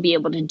to also be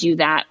able to do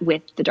that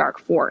with the dark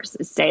force,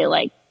 is say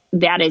like,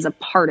 that is a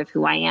part of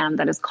who I am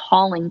that is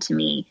calling to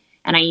me,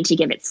 and I need to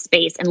give it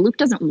space. And Luke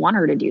doesn't want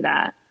her to do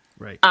that.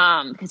 Right.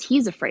 Because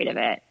he's afraid of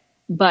it,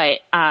 but,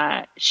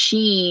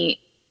 she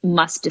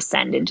must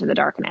descend into the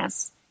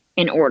darkness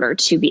in order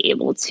to be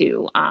able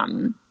to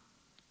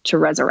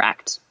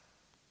resurrect,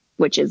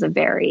 which is a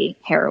very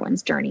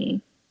heroine's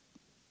journey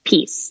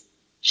piece.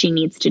 She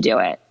needs to do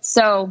it.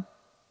 So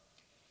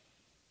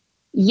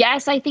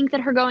yes, I think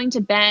that her going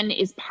to Ben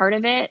is part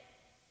of it.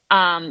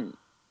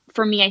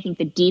 For me, I think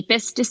the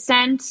deepest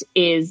descent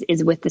is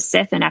with the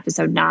Sith in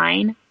episode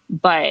 9,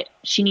 but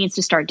she needs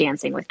to start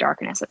dancing with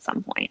darkness at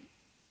some point.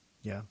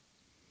 Yeah.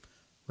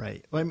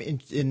 Right. Well, I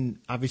mean, in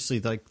obviously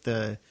like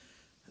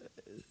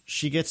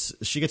she gets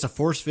a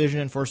Force vision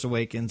in Force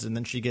Awakens, and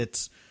then she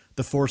gets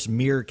the Force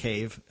mirror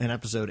cave in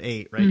episode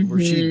 8, right? Where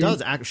she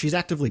does she's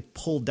actively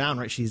pulled down,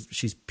 right?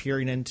 She's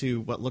peering into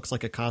what looks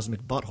like a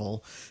cosmic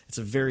butthole. It's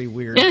a very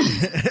weird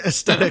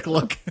aesthetic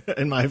look,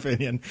 in my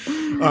opinion.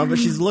 But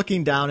she's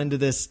looking down into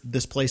this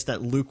place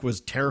that Luke was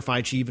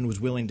terrified she even was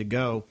willing to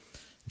go.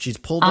 She's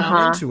pulled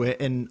down into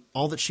it, and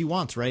all that she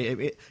wants, right?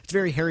 It's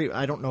very Harry.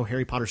 I don't know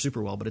Harry Potter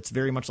super well, but it's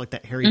very much like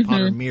that Harry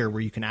Potter mirror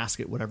where you can ask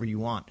it whatever you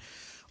want.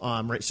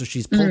 Right. So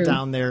she's pulled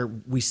down there.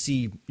 We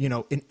see,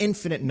 an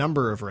infinite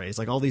number of Reys,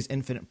 like all these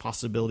infinite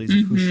possibilities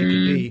of who she could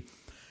be.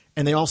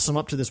 And they all sum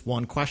up to this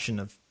one question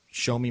of,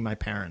 show me my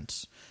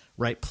parents,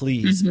 right?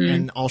 Please.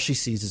 And all she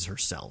sees is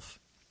herself.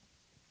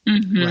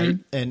 Right.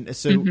 And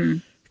so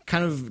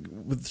kind of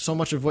with so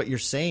much of what you're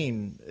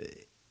saying,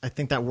 I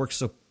think that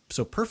works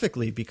so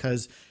perfectly,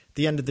 because at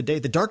the end of the day,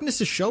 the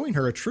darkness is showing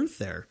her a truth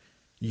there.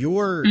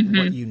 You're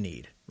what you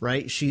need,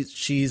 right?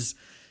 She's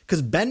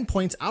because Ben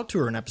points out to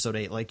her in episode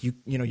 8, like,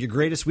 your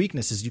greatest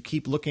weakness is you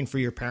keep looking for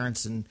your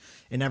parents and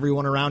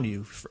everyone around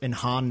you, in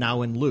Han,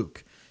 now in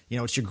Luke.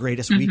 It's your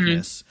greatest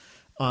weakness.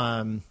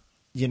 You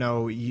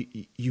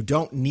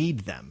don't need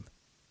them.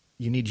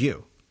 You need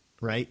you,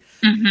 right?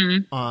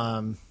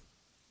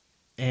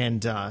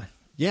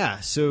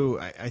 So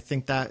I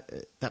think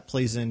that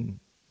plays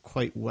in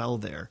quite well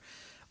there.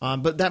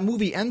 But that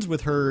movie ends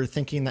with her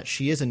thinking that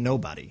she is a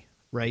nobody,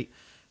 right?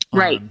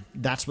 Right.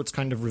 That's what's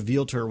kind of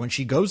revealed to her when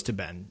she goes to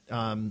Ben.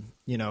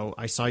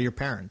 I saw your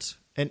parents.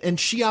 And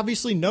she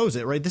obviously knows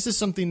it, right? This is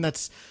something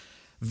that's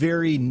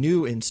very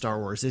new in Star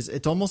Wars.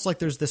 It's almost like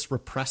there's this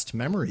repressed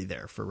memory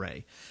there for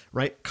Rey,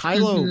 right?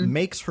 Kylo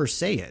makes her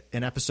say it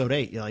in episode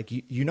 8. You're like,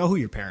 you know who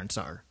your parents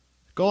are.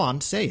 Go on,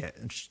 say it.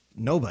 And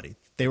nobody.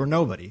 They were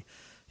nobody.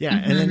 Yeah.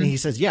 And then he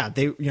says, yeah,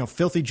 they,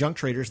 filthy junk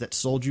traders that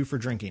sold you for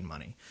drinking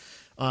money.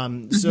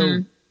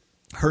 So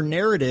her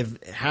narrative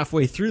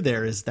halfway through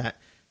there is that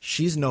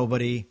she's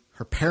nobody.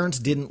 Her parents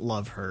didn't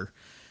love her,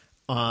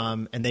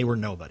 and they were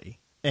nobody.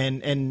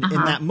 And in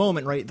that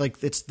moment, right,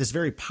 like it's this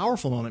very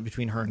powerful moment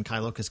between her and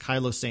Kylo, because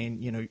Kylo's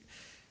saying,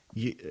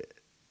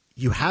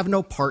 you have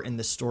no part in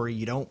this story.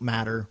 You don't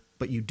matter,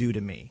 but you do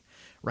to me,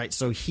 right?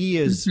 So he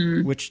is,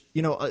 which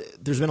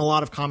there's been a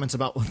lot of comments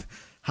about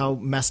how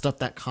messed up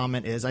that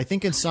comment is. I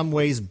think in some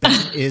ways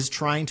Ben is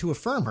trying to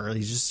affirm her.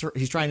 He's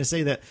trying to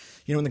say that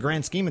in the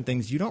grand scheme of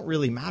things, you don't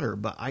really matter,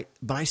 but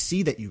I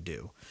see that you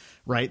do.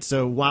 Right.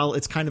 So while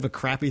it's kind of a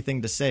crappy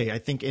thing to say, I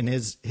think in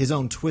his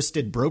own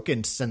twisted,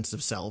 broken sense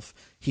of self,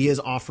 he is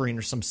offering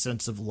her some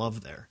sense of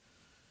love there.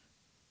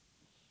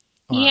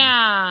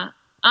 Yeah.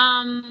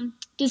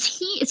 Is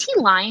he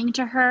lying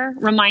to her?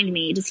 Remind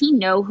me, does he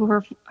know who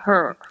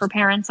her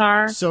parents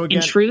are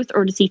in truth,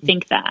 or does he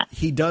think that?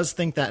 He does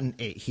think that in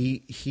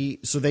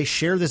 8. So they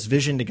share this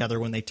vision together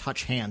when they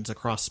touch hands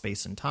across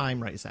space and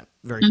time, right? It's that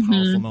very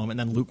powerful moment.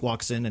 And then Luke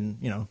walks in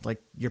and,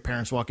 like your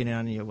parents walking in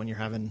on you when you're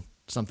having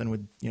something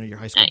with your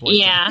high school boyfriend.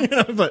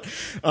 Yeah. But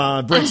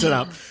breaks it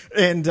up.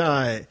 And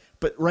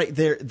but right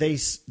there they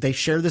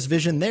share this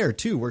vision there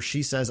too, where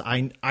she says,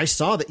 I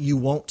saw that you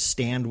won't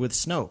stand with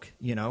Snoke,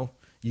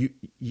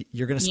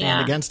 you're going to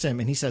stand against him.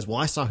 And he says, well,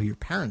 I saw who your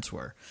parents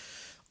were.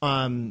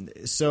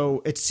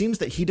 So it seems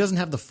that he doesn't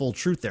have the full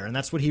truth there. And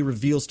that's what he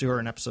reveals to her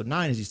in episode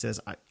 9, is he says,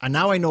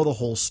 now I know the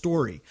whole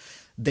story.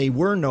 They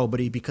were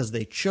nobody because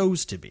they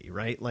chose to be,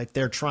 right? Like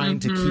they're trying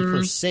to keep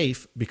her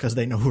safe because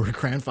they know who her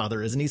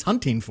grandfather is and he's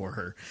hunting for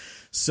her.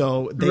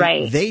 So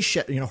they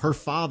her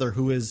father,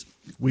 who is,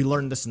 we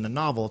learned this in the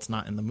novel, it's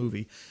not in the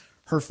movie.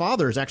 Her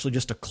father is actually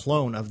just a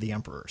clone of the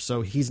Emperor.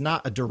 So he's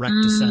not a direct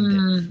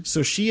descendant.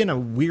 So she, in a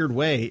weird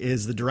way,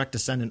 is the direct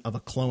descendant of a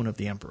clone of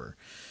the Emperor.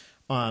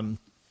 So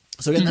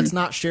again, that's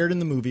not shared in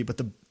the movie, but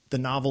the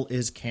novel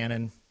is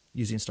canon,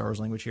 using Star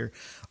Wars language here.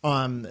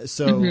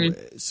 So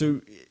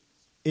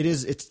it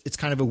is, it's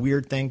kind of a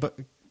weird thing, but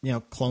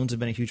clones have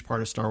been a huge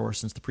part of Star Wars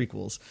since the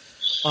prequels.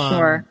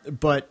 Sure.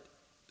 But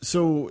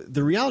so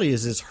the reality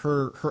is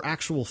her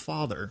actual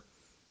father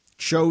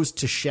chose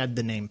to shed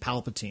the name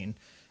Palpatine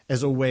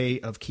as a way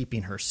of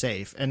keeping her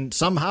safe. And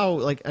somehow,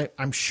 like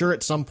I'm sure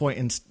at some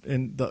point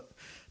in the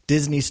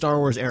Disney Star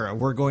Wars era,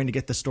 we're going to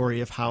get the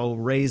story of how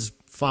Rey's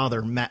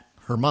father met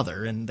her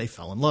mother and they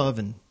fell in love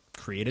and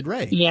created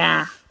Rey.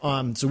 Yeah.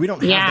 So we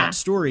don't have that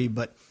story,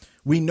 but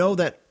we know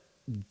that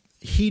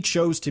he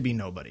chose to be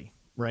nobody,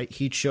 right?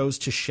 He chose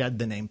to shed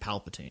the name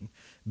Palpatine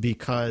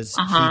because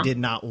he did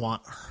not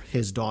want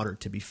his daughter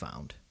to be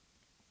found.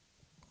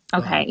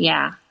 Okay.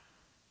 Yeah.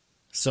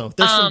 So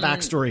there's some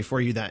backstory for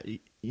you that,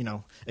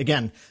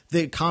 again,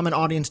 the common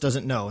audience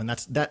doesn't know. And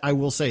that I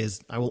will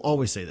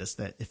always say this,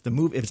 that if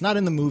it's not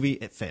in the movie,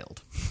 it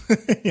failed,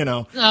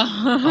 so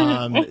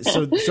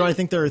I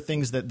think there are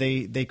things that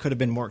they could have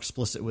been more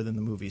explicit with in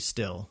the movie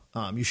still.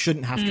 You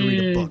shouldn't have to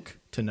read a book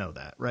to know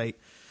that. Right.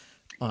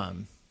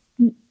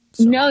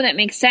 No, that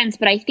makes sense.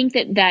 But I think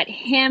that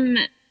him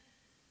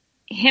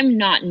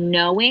not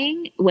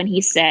knowing when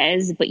he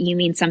says, but you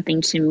mean something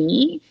to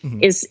me,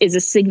 is a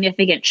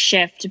significant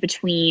shift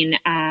between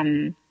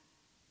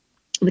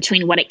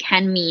what it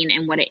can mean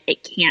and what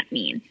it can't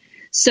mean.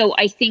 So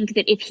I think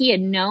that if he had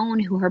known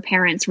who her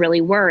parents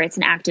really were, it's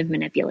an act of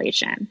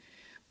manipulation.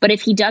 But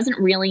if he doesn't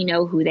really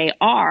know who they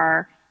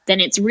are,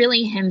 then it's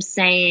really him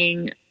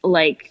saying,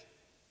 like,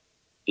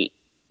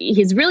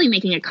 he's really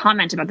making a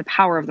comment about the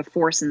power of the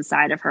Force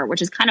inside of her,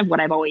 which is kind of what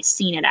I've always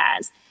seen it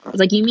as. It's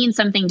like, you mean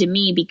something to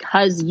me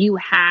because you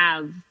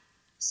have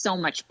so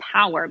much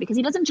power, because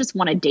he doesn't just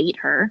want to date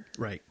her.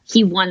 Right.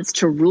 He wants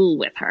to rule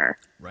with her.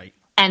 Right.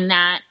 And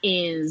that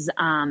is,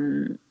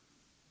 I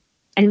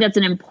think that's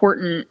an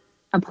important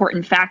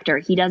factor.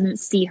 He doesn't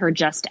see her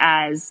just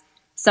as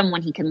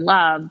someone he can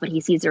love, but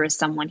he sees her as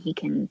someone he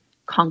can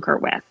conquer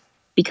with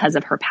because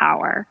of her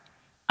power.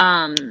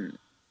 And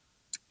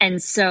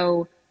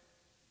so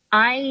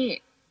I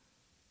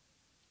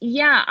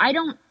don't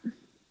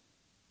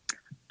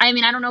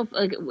know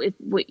if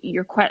what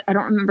your I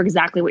don't remember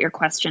exactly what your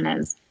question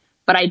is,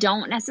 but I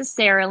don't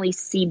necessarily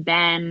see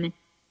Ben.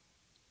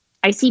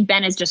 I see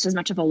Ben as just as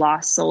much of a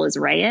lost soul as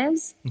Rey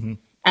is. Mm-hmm.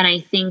 And I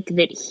think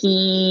that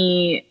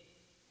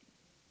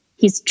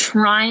he's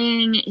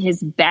trying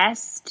his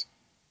best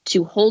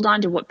to hold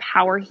on to what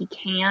power he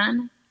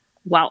can,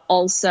 while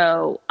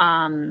also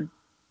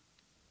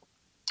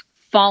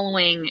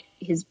following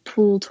his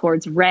pull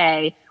towards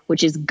Rey,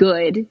 which is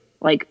good.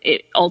 Like,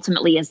 it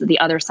ultimately is the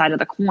other side of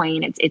the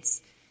coin.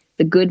 It's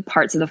the good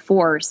parts of the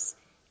Force,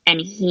 and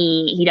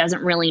he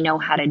doesn't really know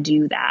how to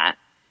do that.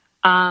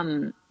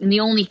 And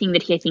the only thing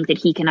that I think that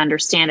he can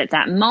understand at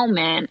that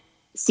moment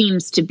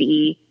seems to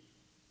be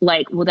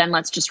like, well, then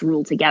let's just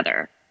rule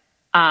together,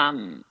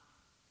 and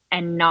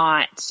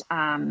not,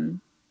 and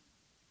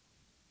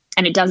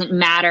it doesn't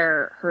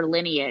matter her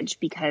lineage,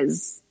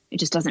 because it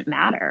just doesn't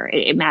matter.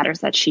 It matters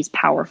that she's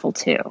powerful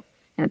too,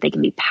 and that they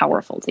can be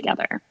powerful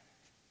together.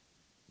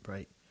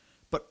 Right.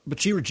 But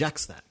she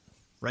rejects that,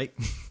 right?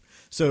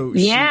 So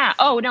yeah.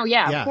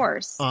 Of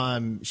course.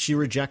 She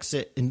rejects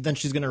it, and then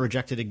she's going to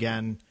reject it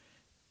again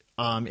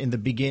in the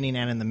beginning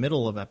and in the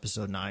middle of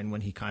episode 9, when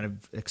he kind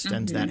of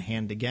extends that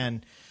hand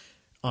again.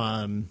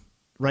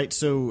 Right.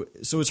 So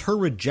is her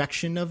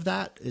rejection of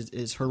that,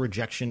 is her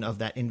rejection of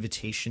that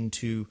invitation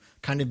to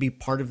kind of be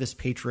part of this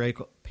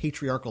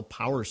patriarchal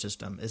power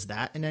system, is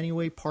that in any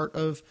way part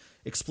of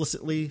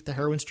explicitly the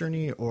heroine's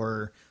journey,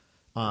 or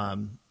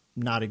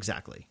not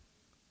exactly?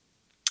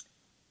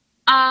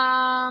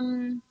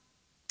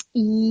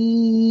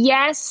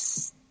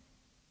 Yes.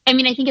 I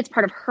mean, I think it's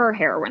part of her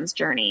heroine's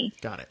journey.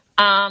 Got it.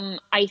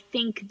 I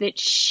think that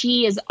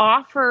she is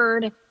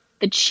offered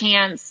the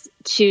chance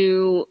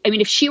to, I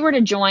mean, if she were to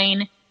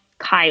join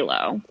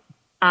Kylo,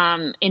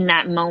 in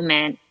that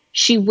moment,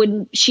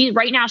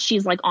 right now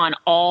she's like on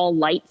all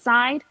light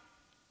side,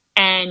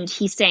 and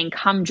he's saying,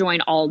 come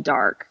join all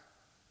dark.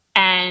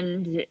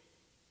 And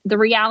the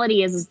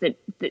reality is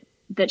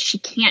that she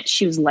can't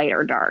choose light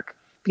or dark,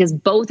 because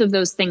both of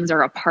those things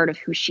are a part of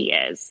who she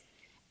is.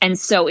 And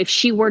so if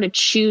she were to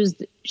choose,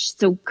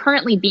 so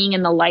currently being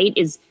in the light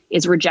is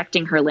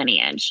rejecting her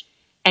lineage,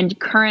 and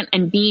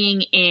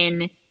being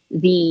in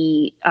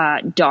the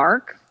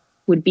dark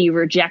would be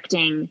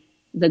rejecting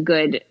the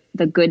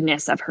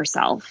goodness of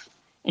herself.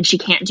 And she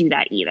can't do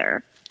that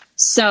either.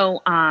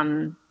 So, I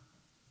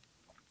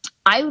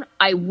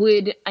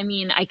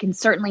can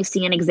certainly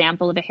see an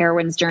example of a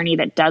heroine's journey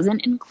that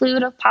doesn't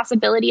include a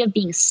possibility of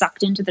being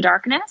sucked into the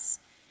darkness.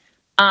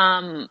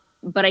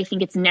 But I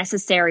think it's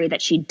necessary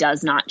that she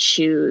does not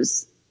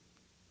choose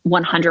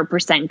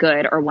 100%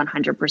 good or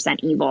 100%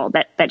 evil,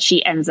 that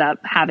she ends up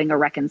having a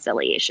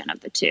reconciliation of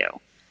the two.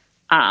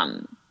 I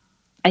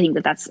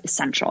think that's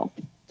essential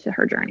to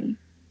her journey.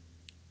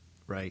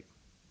 Right.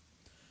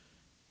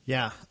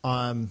 Yeah.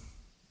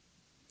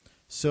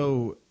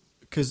 So,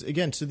 because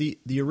again, so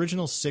the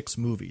original 6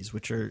 movies,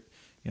 which are,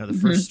 the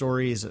first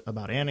story is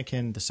about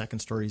Anakin, the second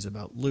story is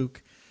about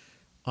Luke.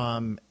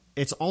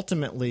 It's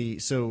ultimately,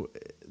 so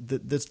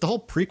the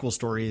whole prequel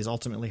story is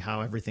ultimately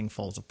how everything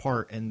falls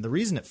apart. And the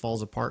reason it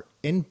falls apart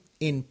in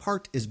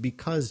part is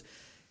because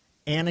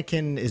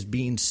Anakin is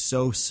being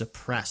so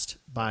suppressed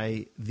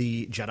by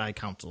the Jedi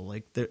Council,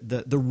 like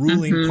the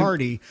ruling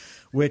party,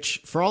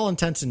 which for all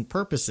intents and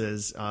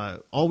purposes,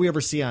 all we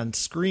ever see on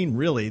screen,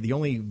 really, the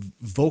only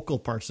vocal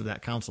parts of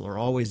that council are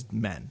always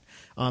men.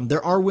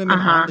 There are women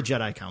on the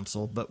Jedi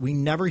Council, but we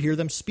never hear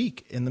them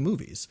speak in the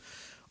movies.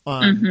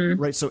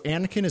 Right. So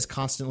Anakin is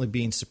constantly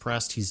being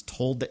suppressed. He's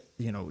told that,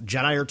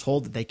 Jedi are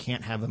told that they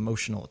can't have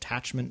emotional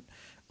attachment.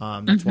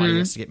 That's why he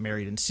has to get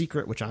married in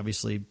secret, which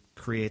obviously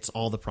creates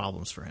all the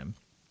problems for him.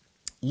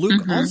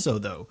 Luke also,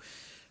 though,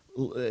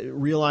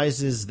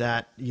 realizes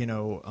that,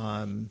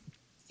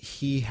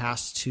 he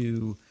has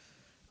to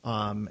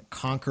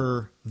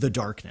conquer the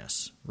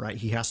darkness, right?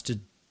 He has to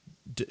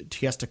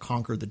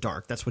conquer the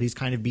dark. That's what he's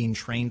kind of being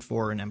trained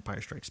for in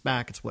Empire Strikes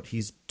Back. It's what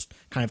he's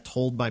kind of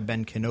told by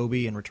Ben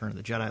Kenobi in Return of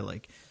the Jedi,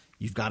 like,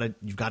 you've got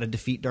to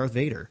defeat Darth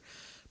Vader.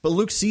 But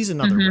Luke sees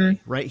another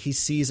way, right? He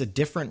sees a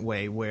different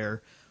way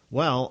where,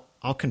 well,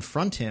 I'll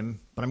confront him,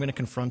 but I'm going to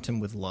confront him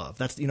with love.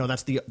 That's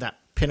that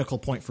pinnacle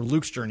point for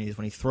Luke's journey, is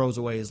when he throws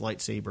away his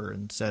lightsaber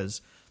and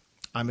says,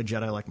 I'm a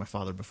Jedi like my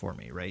father before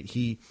me, right?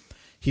 He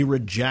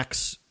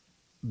rejects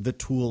the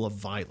tool of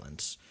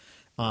violence,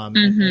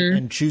 Mm-hmm.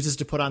 and chooses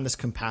to put on this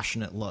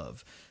compassionate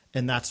love.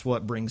 And that's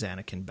what brings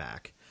Anakin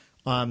back.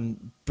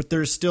 But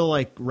there's still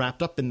like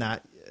wrapped up in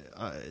that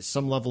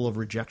some level of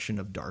rejection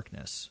of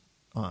darkness.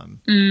 And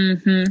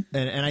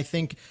I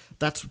think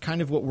that's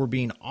kind of what we're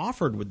being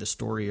offered with the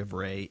story of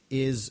Rey,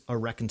 is a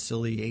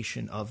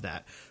reconciliation of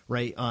that,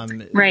 right?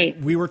 Right.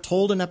 We were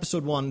told in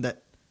episode 1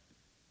 that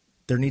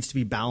there needs to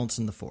be balance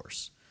in the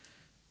Force.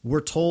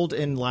 We're told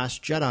in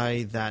Last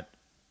Jedi that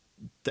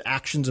the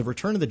actions of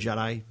Return of the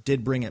Jedi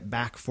did bring it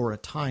back for a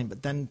time,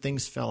 but then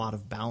things fell out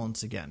of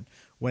balance again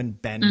when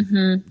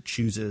Ben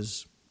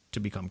chooses to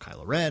become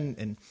Kylo Ren.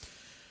 And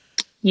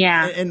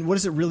what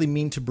does it really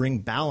mean to bring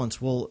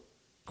balance? Well,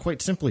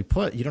 quite simply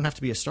put, you don't have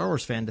to be a Star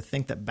Wars fan to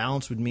think that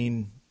balance would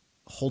mean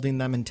holding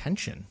them in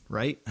tension,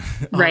 right?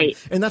 Right.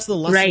 And that's the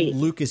lesson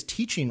Luke is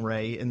teaching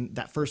Rey in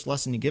that first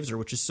lesson he gives her,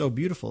 which is so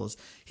beautiful, is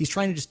he's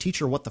trying to just teach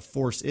her what the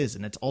Force is.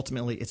 And it's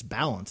ultimately, it's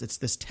balance. It's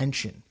this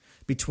tension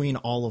between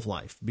all of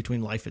life,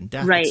 between life and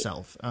death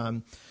itself.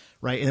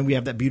 Right. And then we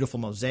have that beautiful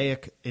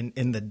mosaic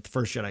in the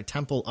first Jedi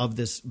Temple of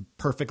this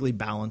perfectly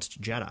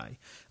balanced Jedi.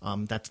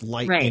 That's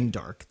light and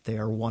dark. They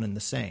are one and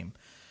the same.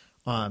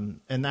 And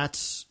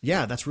that's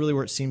really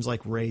where it seems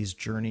like Rey's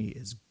journey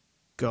is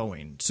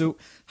going. So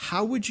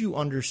how would you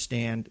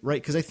understand,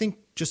 right? Because I think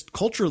just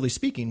culturally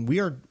speaking,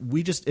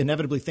 we just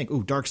inevitably think,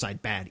 oh, dark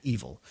side, bad,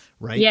 evil,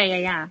 right?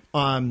 Yeah.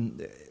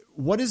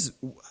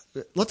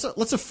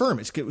 Let's affirm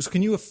it.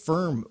 Can you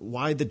affirm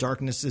why the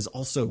darkness is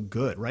also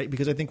good, right?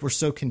 Because I think we're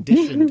so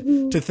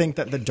conditioned to think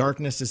that the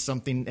darkness is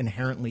something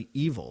inherently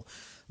evil.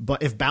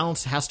 But if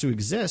balance has to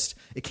exist,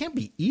 it can't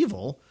be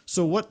evil.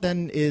 So what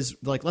then is,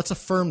 like, let's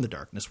affirm the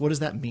darkness. What does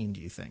that mean,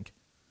 do you think?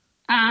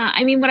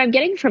 I mean, what I'm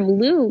getting from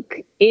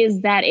Luke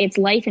is that it's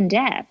life and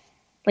death.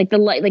 Like the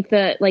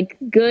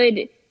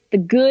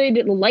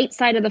light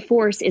side of the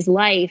Force is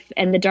life,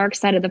 and the dark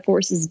side of the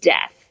Force is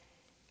death.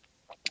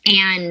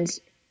 And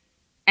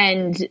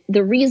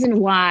the reason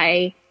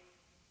why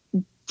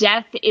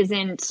death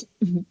isn't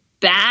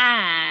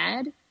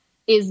bad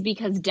is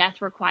because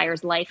death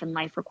requires life and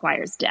life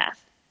requires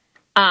death.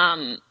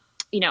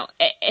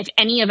 If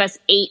any of us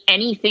ate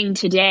anything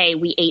today,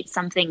 we ate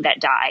something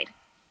that died,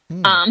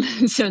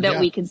 so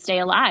that we could stay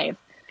alive,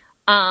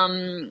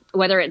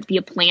 whether it be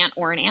a plant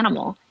or an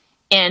animal.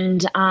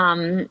 And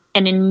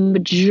in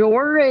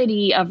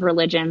majority of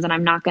religions, and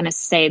I'm not going to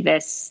say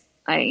this,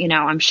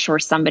 I'm sure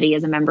somebody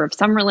is a member of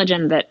some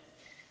religion that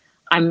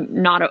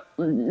I'm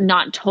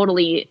not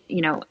totally,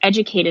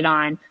 educated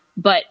on,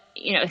 but,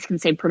 I can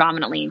say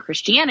predominantly in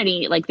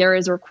Christianity, like there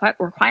is a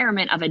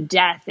requirement of a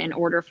death in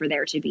order for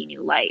there to be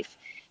new life.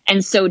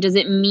 And so does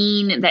it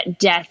mean that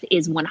death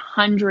is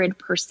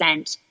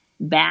 100%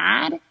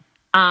 bad?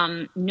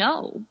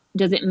 No.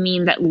 Does it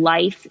mean that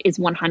life is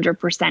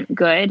 100%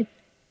 good?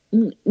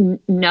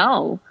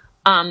 No.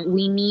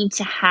 We need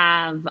to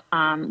have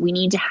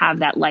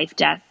that life,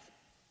 death,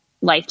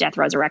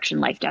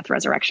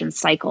 resurrection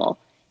cycle.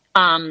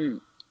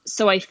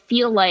 So I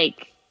feel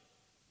like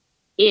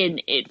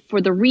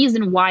for the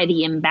reason why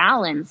the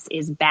imbalance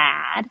is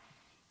bad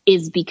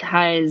is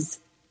because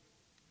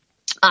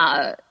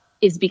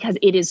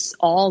it is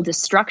all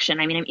destruction.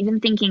 I mean, I'm even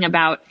thinking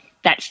about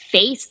that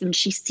face, and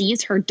she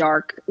sees her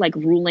dark, like,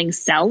 ruling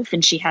self,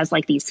 and she has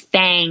like these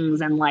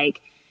fangs, and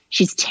like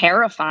she's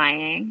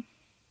terrifying.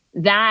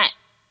 That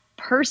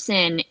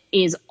person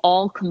is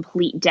all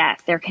complete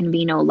death. There can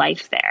be no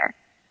life there.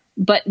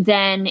 But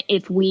then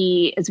as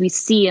we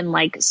see in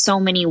like so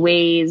many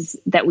ways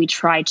that we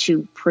try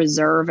to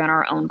preserve in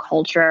our own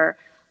culture,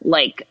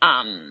 like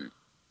to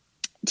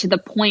the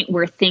point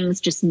where things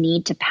just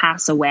need to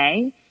pass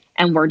away,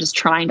 and we're just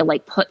trying to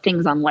like put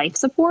things on life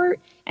support,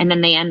 and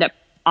then they end up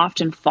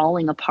often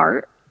falling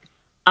apart.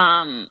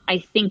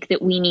 I think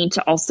that we need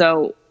to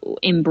also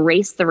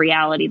embrace the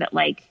reality that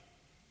like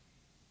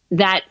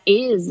that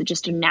is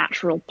just a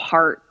natural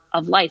part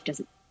of life.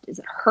 Does it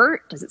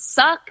hurt? Does it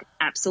suck?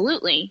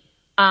 Absolutely.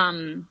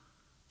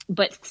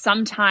 But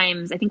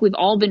sometimes I think we've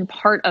all been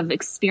part of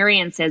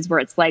experiences where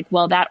it's like,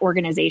 well, that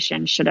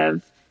organization should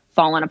have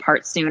fallen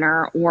apart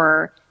sooner,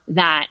 or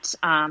that,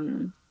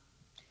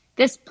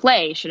 this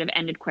play should have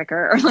ended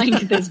quicker, or like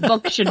this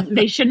book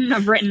they shouldn't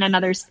have written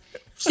another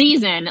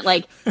season.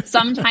 Like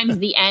sometimes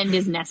the end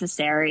is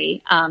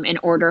necessary, in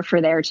order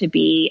for there to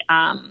be,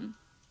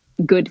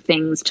 good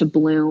things to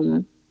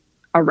bloom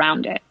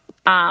around it.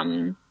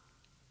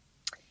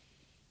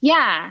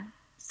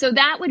 So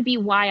that would be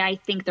why I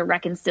think the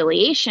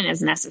reconciliation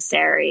is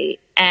necessary.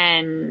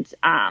 And,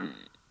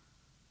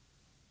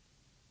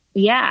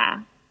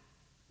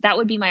 that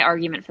would be my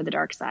argument for the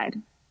dark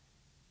side.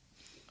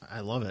 I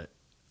love it.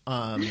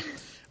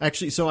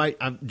 Actually, so I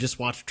just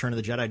watched Return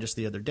of the Jedi just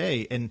the other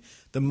day, and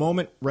the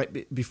moment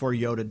right before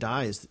Yoda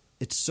dies,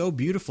 it's so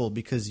beautiful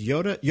because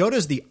Yoda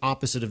is the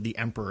opposite of the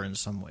Emperor in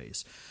some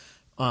ways.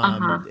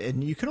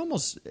 And you can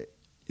almost,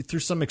 through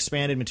some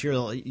expanded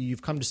material,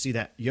 you've come to see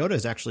that Yoda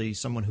is actually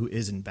someone who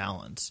is in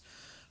balance.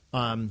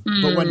 But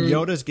when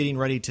Yoda's getting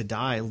ready to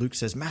die, Luke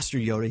says, "Master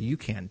Yoda, you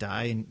can't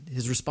die." And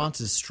his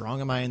response is,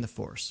 "Strong am I in the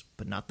Force,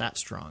 but not that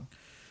strong."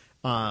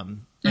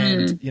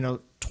 And, you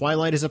know,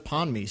 "Twilight is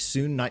upon me.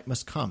 Soon night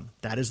must come.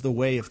 That is the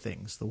way of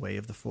things, the way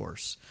of the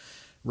Force."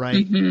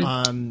 Right?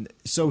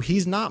 So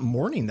he's not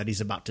mourning that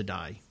he's about to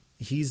die.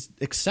 He's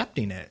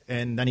accepting it.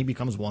 And then he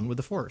becomes one with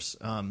the Force.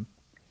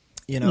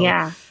 You know?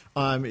 Yeah.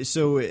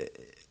 So,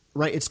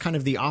 right, it's kind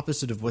of the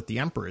opposite of what the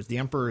Emperor is. The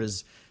Emperor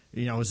is,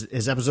 you know,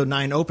 as episode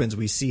 9 opens,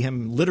 we see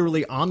him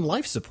literally on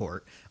life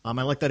support. I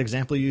like that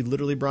example you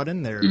literally brought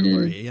in there,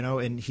 Lurie, you know,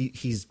 and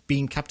he's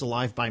being kept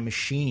alive by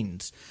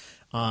machines.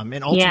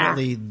 And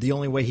ultimately, the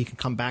only way he can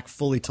come back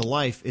fully to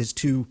life is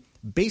to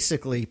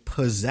basically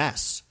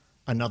possess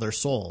another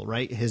soul,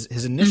 right?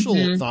 His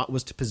initial thought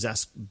was to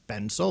possess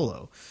Ben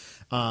Solo.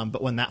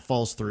 But when that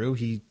falls through,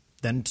 he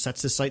then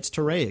sets his sights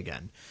to Rey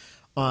again.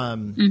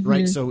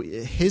 Right? So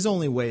his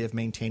only way of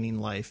maintaining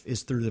life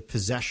is through the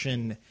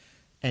possession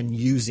and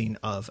using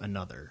of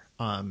another.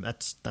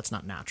 That's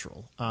not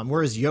natural.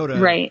 Whereas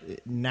Yoda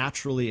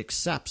naturally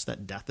accepts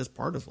that death is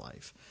part of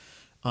life,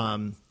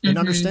 and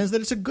understands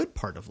that it's a good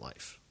part of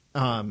life,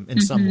 in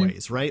some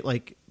ways, right?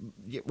 Like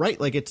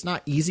it's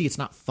not easy. It's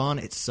not fun.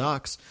 It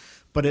sucks,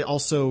 but it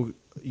also,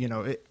 you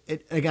know,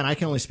 it again, I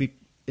can only speak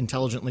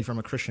intelligently from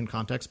a Christian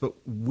context, but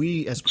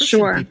we as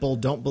Christian people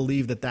don't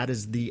believe that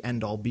is the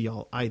end all be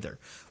all either.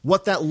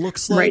 What that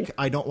looks like,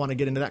 I don't want to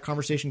get into that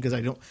conversation because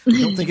I don't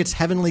think it's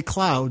heavenly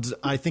clouds.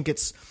 I think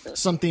it's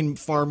something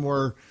far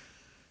more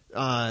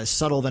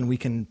subtle than we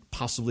can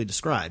possibly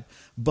describe.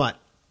 But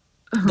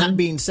that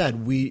being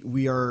said,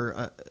 we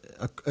are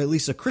at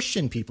least a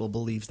Christian people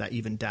believes that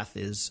even death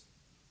is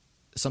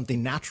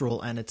something natural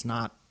and it's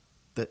not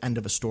the end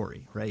of a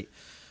story, right?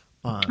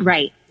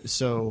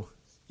 So.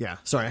 Yeah,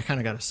 sorry, I kind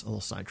of got a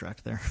little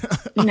sidetracked there.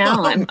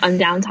 No, I'm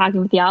down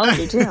talking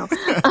theology too.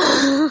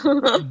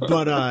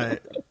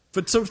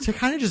 But so to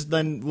kind of just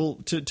then,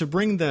 to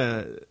bring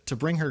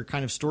her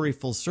kind of story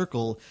full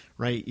circle,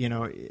 right? You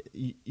know,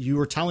 you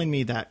were telling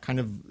me that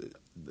kind of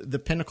the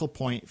pinnacle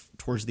point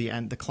towards the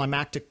end, the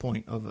climactic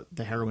point of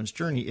the heroine's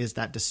journey is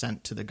that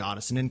descent to the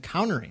goddess and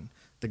encountering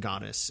the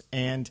goddess.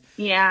 And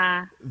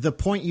the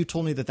point you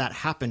told me that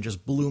happened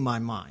just blew my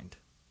mind.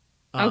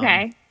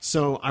 Okay.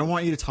 So I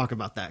want you to talk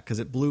about that because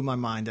it blew my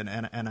mind,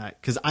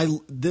 because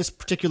this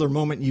particular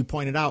moment you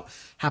pointed out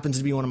happens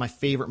to be one of my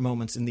favorite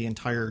moments in the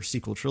entire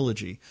sequel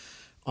trilogy.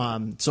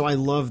 So I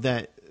love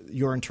that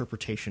your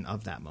interpretation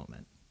of that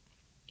moment.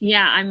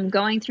 Yeah, I'm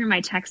going through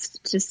my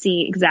text to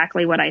see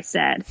exactly what I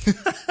said, just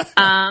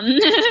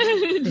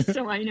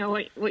so I know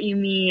what you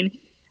mean.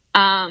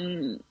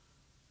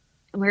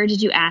 Where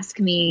did you ask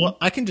me? Well,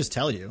 I can just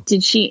tell you.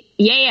 Did she?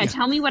 Yeah.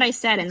 Tell me what I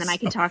said, and then I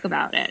can talk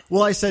about it.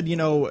 Well, I said, you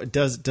know,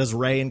 does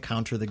Rey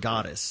encounter the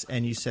goddess?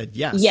 And you said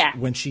yes. Yeah.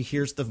 When she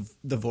hears the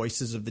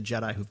voices of the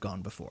Jedi who've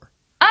gone before.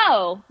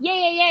 Oh,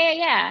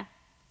 yeah.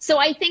 So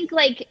I think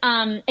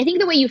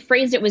the way you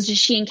phrased it was, does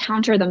she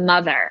encounter the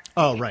mother?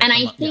 Oh, right. And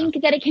I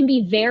think that it can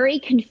be very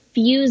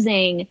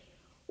confusing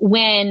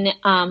when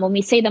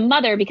we say the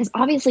mother, because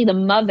obviously the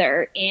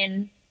mother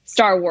in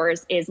Star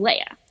Wars is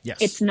Leia. Yes.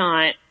 It's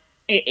not,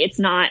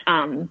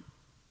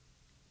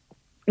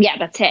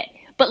 that's it.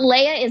 But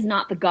Leia is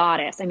not the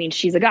goddess. I mean,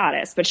 she's a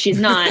goddess, but she's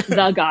not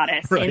the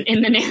goddess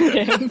in the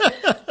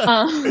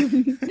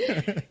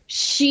narrative.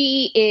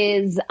 She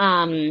is,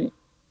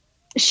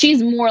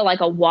 she's more like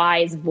a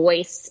wise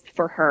voice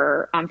for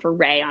her, for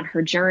Rey on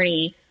her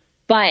journey.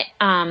 But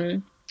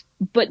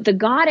the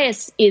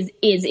goddess is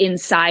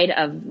inside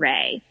of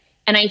Rey.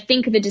 And I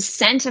think the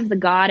descent of the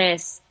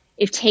goddess,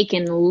 if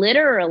taken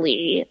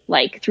literally,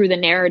 like through the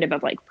narrative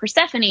of like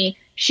Persephone,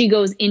 she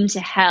goes into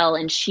hell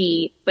and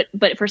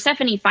but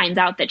Persephone finds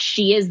out that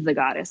she is the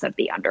goddess of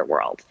the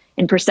underworld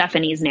in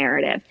Persephone's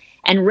narrative.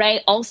 And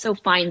Rey also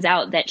finds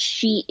out that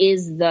she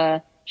is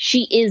the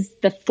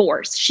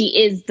Force.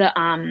 She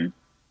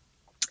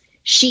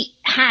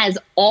has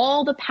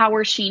all the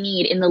power she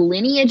needs in the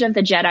lineage of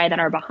the Jedi that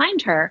are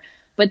behind her,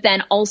 but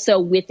then also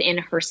within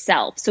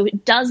herself. So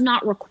it does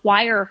not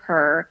require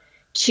her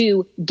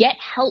to get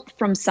help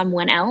from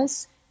someone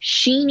else.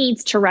 She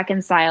needs to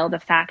reconcile the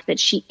fact that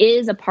she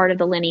is a part of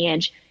the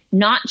lineage,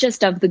 not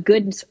just of the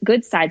good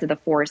sides of the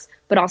Force,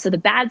 but also the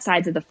bad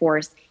sides of the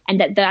Force,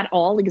 and that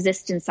all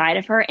exists inside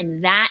of her,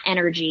 and that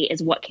energy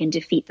is what can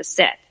defeat the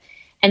Sith.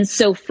 And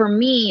so for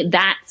me,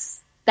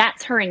 that's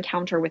her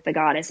encounter with the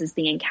goddess, is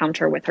the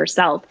encounter with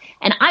herself.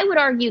 And I would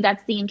argue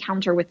that's the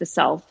encounter with the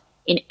self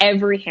in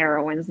every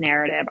heroine's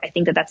narrative. I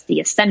think that's the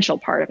essential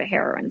part of a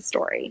heroine's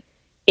story,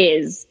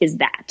 is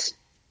that.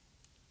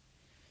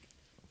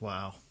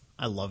 Wow.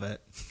 I love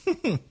it.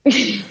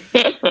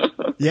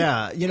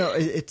 Yeah. You know,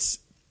 it's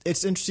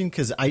interesting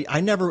because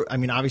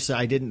obviously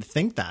I didn't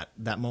think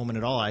that moment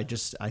at all. I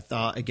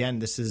thought, again,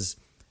 this is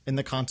in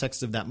the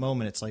context of that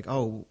moment. It's like,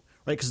 oh,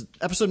 right. Because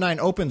episode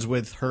 9 opens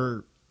with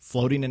her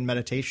floating in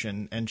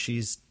meditation and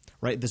she's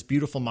this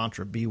beautiful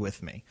mantra, be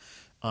with me.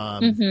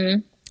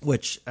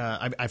 which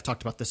I've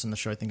talked about this in the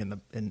show, I think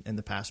in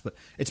the past, but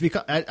it's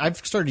because I've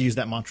started to use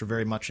that mantra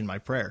very much in my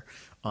prayer.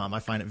 I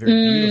find it very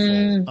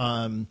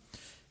beautiful.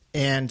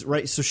 And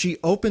right, so she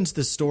opens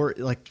the story,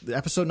 like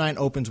episode 9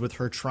 opens with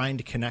her trying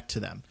to connect to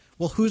them.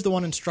 Well, who's the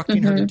one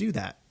instructing her to do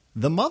that?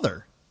 The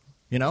mother,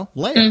 Leia.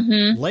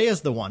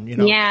 Leia's the one,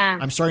 Yeah.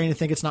 I'm starting to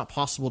think it's not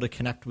possible to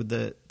connect with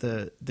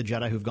the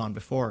Jedi who've gone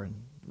before.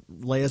 And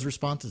Leia's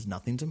response is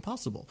nothing's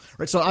impossible.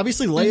 Right. So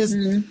obviously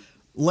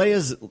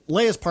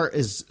Leia's part,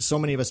 is so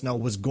many of us know,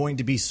 was going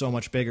to be so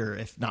much bigger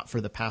if not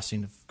for the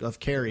passing of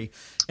Carrie.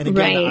 And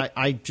again,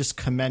 I just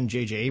commend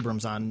J.J.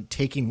 Abrams on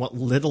taking what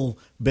little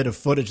bit of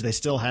footage they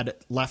still had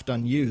left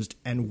unused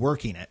and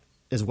working it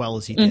as well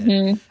as he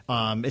did.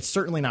 It's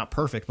certainly not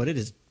perfect, but it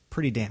is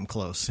pretty damn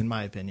close in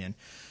my opinion.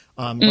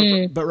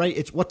 But right,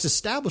 it's what's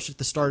established at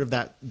the start of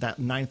that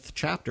 9th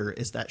chapter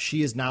is that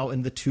she is now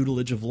in the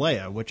tutelage of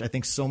Leia, which I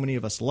think so many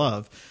of us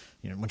love.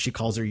 When she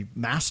calls her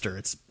master,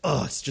 it's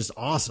just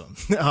awesome.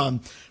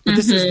 But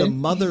this is the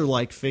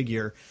mother-like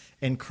figure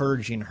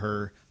encouraging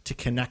her to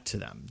connect to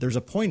them. There's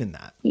a point in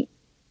that.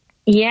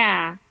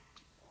 Yeah.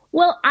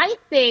 Well, I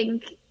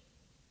think,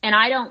 and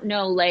I don't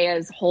know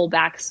Leia's whole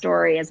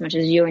backstory as much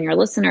as you and your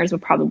listeners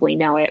would probably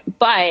know it,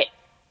 but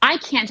I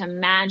can't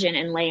imagine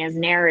in Leia's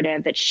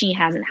narrative that she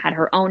hasn't had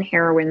her own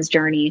heroine's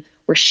journey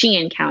where she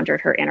encountered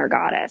her inner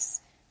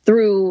goddess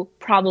through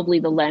probably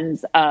the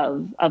lens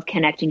of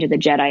connecting to the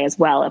Jedi as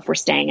well, if we're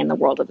staying in the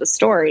world of the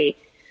story.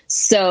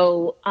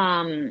 So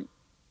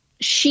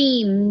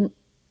she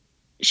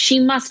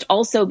must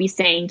also be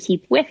saying,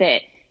 keep with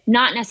it,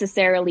 not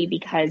necessarily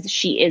because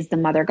she is the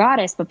mother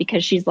goddess, but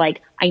because she's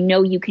like, I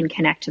know you can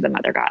connect to the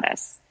mother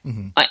goddess,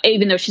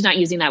 even though she's not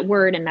using that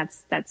word. And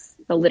that's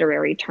the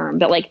literary term,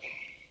 but like,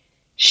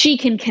 she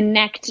can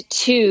connect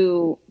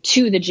to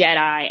the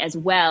Jedi as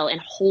well and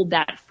hold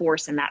that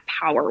force and that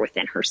power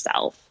within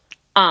herself.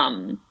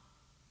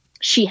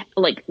 She,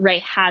 like, Rey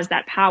has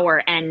that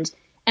power. And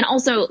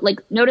also,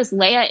 like, notice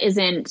Leia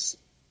isn't,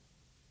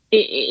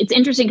 it's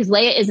interesting because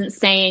Leia isn't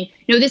saying,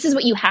 no, this is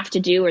what you have to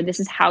do, or this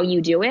is how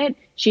you do it.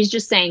 She's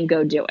just saying,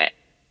 go do it.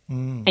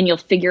 And you'll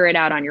figure it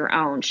out on your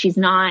own. She's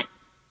not,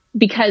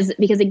 because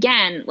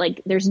again,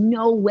 like, there's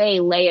no way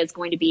Leia is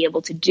going to be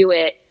able to do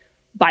it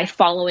by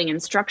following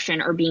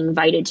instruction or being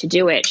invited to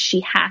do it. She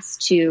has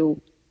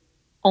to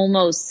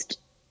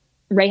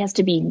Rey has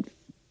to be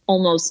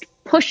almost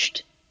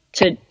pushed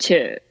to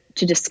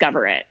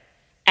discover it.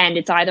 And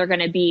it's either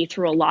going to be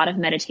through a lot of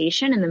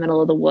meditation in the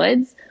middle of the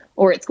woods,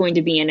 or it's going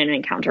to be in an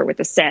encounter with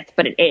the Sith,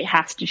 but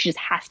she just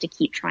has to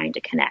keep trying to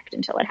connect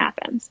until it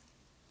happens.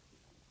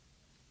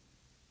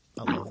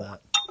 I love that.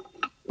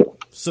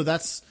 So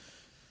that's,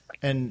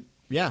 and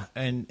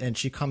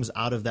she comes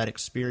out of that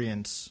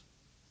experience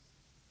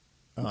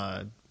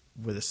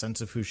with a sense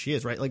of who she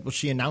is, right? Like, well,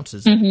 she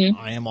announces,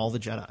 I am all the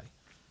Jedi.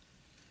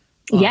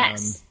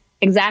 Yes,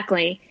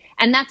 exactly.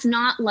 And that's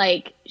not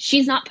like,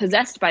 she's not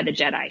possessed by the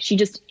Jedi. She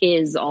just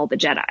is all the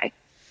Jedi.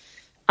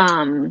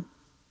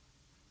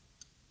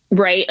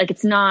 Right? Like,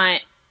 it's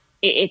not,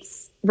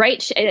 it's right.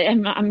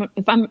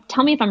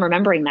 Tell me if I'm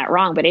remembering that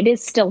wrong, but it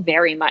is still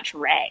very much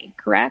Rey,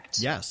 correct?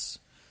 Yes.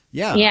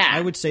 Yeah. I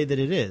would say that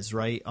it is,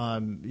 right?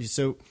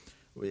 So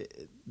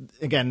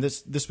again,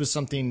 this was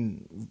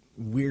something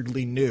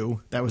weirdly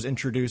new that was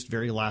introduced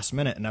very last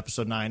minute in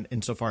episode 9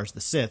 insofar as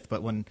the Sith.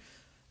 But when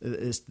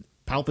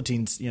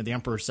Palpatine's, the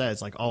Emperor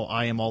says, like, oh,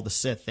 I am all the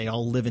Sith, they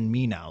all live in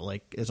me now.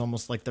 Like, it's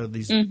almost like they're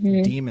these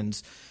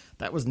demons.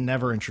 That was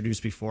never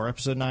introduced before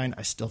episode 9.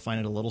 I still find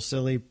it a little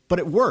silly, but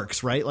it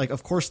works, right? Like,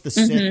 of course, the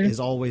Sith is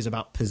always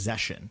about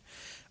possession.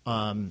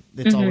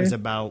 It's always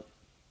about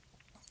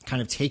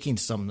kind of taking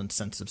someone's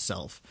sense of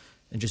self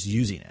and just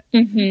using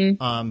it.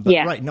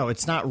 Right, no,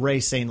 it's not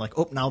Rey saying, like,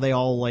 oh, now they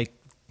all, like,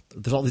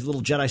 there's all these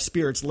little Jedi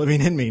spirits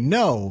living in me.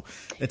 No,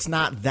 it's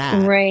not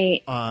that.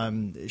 Right.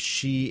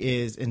 She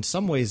is, in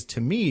some ways,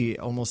 to me,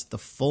 almost the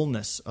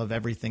fullness of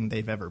everything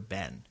they've ever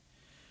been.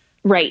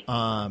 Right.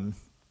 So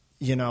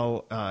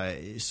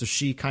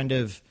she kind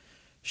of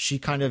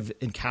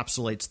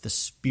encapsulates the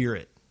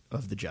spirit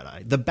of the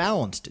Jedi, the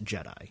balanced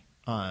Jedi.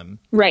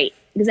 Right.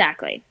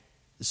 Exactly.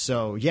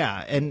 So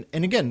yeah, and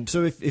again,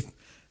 so if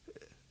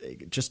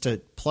just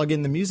to plug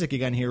in the music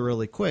again here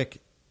really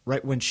quick,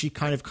 right, when she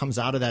kind of comes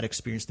out of that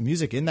experience, the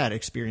music in that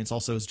experience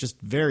also is just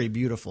very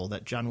beautiful.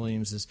 That John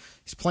Williams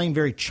he's playing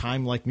very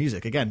chime-like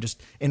music. Again,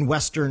 just in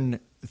Western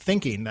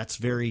thinking, that's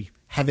very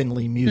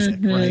heavenly music,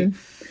 right?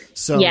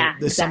 So yeah,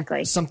 there's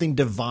exactly. something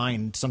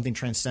divine, something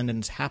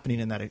transcendent is happening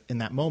in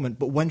that moment.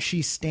 But when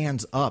she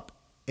stands up,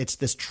 it's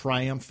this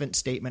triumphant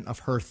statement of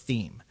her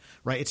theme,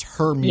 right? It's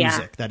her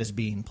music that is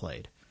being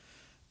played.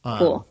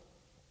 Cool.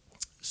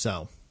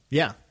 So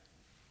yeah.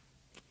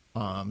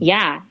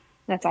 Yeah,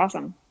 that's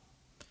awesome.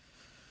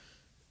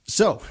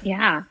 So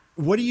yeah,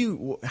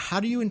 how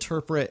do you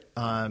interpret?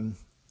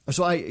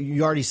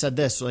 You already said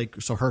this,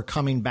 like, so her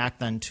coming back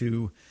then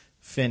to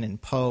Finn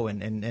and Poe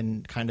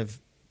and kind of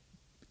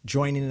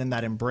joining in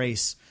that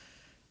embrace.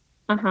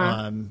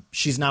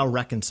 She's now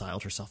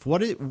reconciled herself.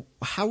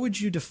 How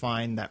would you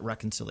define that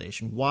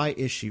reconciliation? Why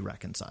is she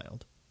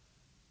reconciled?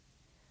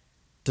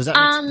 Does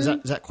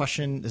that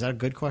question, is that a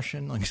good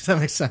question? Like, does that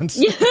make sense?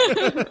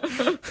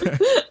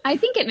 I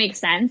think it makes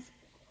sense.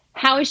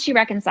 How is she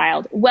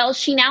reconciled? Well,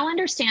 she now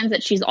understands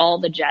that she's all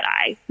the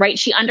Jedi, right?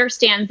 She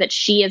understands that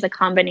she is a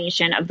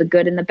combination of the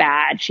good and the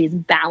bad. She's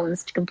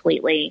balanced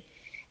completely.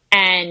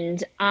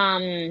 And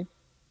I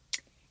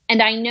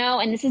know,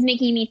 and this is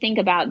making me think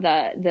about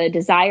the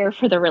desire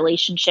for the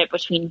relationship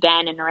between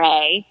Ben and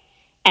Rey,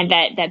 and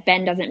that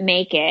Ben doesn't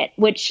make it,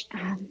 which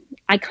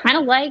I kind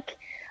of like.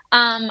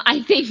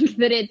 I think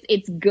that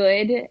it's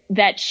good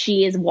that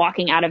she is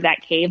walking out of that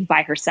cave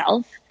by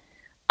herself.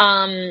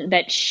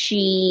 That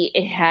she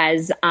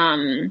is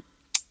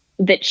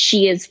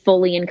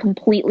fully and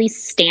completely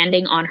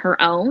standing on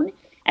her own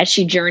as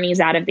she journeys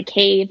out of the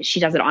cave. She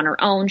does it on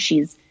her own.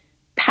 She's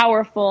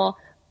powerful,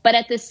 but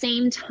at the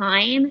same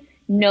time,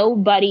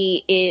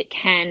 nobody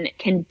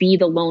can be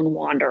the lone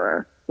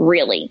wanderer,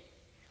 really.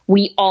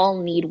 We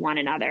all need one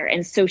another.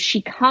 And so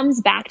she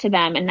comes back to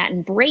them, and that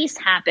embrace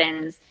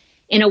happens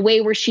in a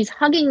way where she's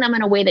hugging them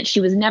in a way that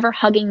she was never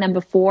hugging them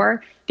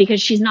before,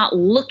 because she's not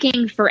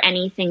looking for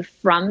anything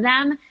from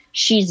them.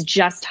 She's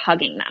just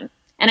hugging them.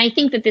 And I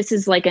think that this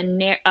is like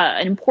an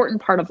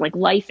important part of like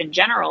life in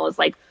general, is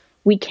like,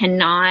 we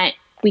cannot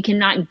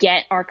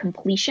get our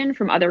completion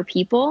from other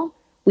people.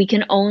 We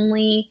can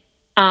only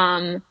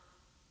have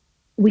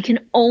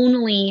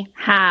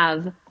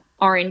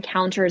our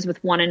encounters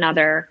with one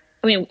another.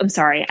 I mean, I'm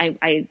sorry,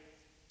 I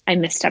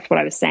misstepped what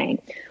I was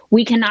saying.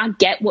 We cannot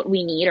get what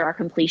we need or our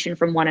completion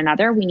from one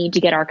another. We need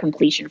to get our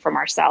completion from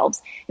ourselves.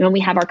 And when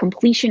we have our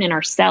completion in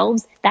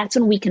ourselves, that's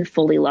when we can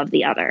fully love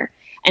the other.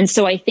 And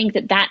so I think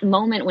that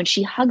moment when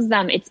she hugs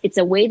them, it's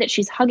a way that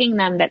she's hugging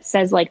them that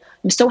says, like,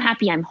 I'm so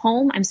happy I'm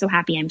home. I'm so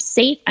happy I'm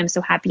safe. I'm so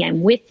happy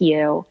I'm with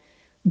you.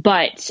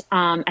 But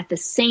at the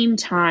same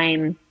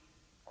time,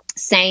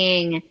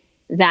 saying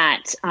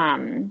that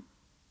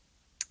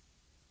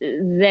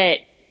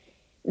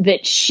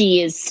that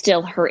she is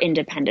still her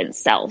independent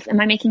self.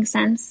 Am I making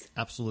sense?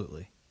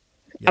 Absolutely.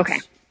 Yes. Okay,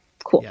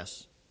 cool.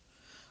 Yes.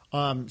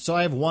 So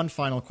I have one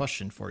final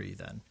question for you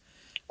then.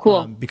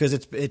 Cool. Because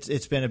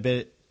it's been a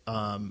bit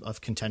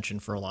of contention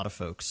for a lot of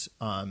folks.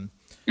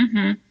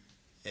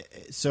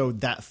 So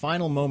that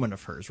final moment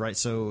of hers, right?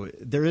 So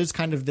there is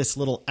kind of this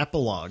little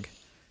epilogue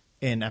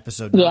in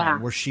episode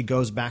 9 where she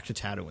goes back to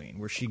Tatooine,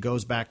 where she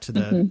goes back to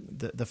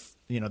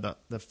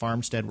the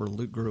farmstead where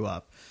Luke grew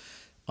up.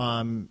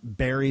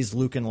 Buries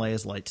Luke and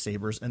Leia's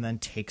lightsabers, and then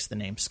takes the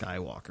name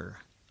Skywalker.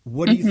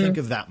 What do you think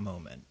of that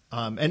moment?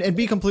 And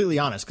be completely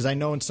honest, because I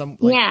know in some,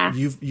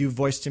 you've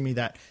voiced to me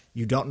that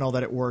you don't know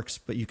that it works,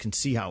 but you can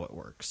see how it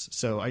works.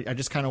 So I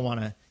just kind of want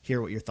to hear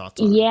what your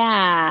thoughts are.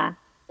 Yeah.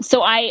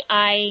 So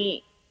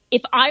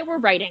if I were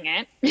writing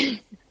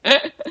it,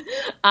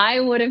 I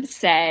would have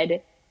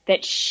said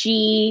that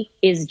she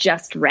is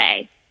just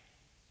Rey,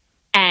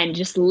 and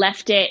just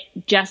left it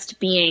just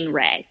being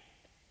Rey.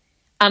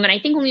 And I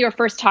think when we were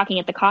first talking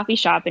at the coffee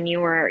shop and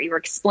you were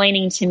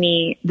explaining to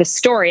me the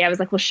story, I was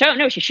like, well, she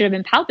should have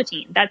been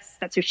Palpatine.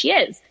 That's who she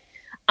is.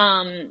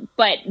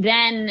 But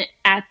then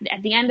at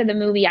the end of the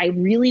movie, I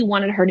really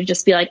wanted her to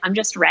just be like, I'm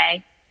just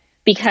Rey,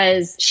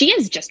 because she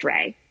is just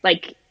Rey.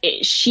 Like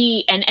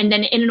and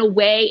then in a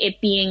way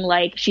it being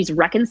like she's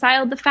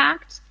reconciled the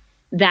fact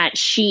that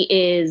she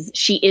is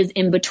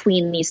in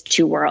between these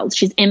two worlds.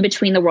 She's in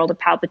between the world of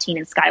Palpatine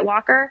and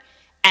Skywalker.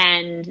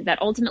 And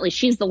that ultimately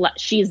she's the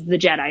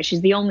Jedi.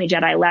 She's the only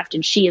Jedi left,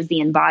 and she is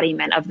the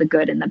embodiment of the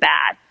good and the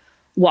bad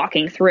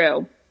walking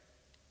through.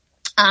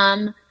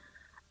 I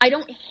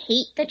don't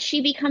hate that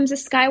she becomes a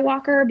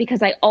Skywalker,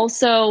 because I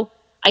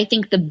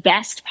think the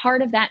best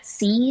part of that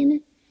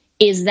scene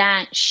is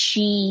that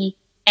she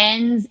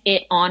ends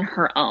it on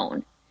her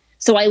own.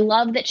 So I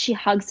love that she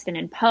hugs Finn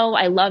and Poe.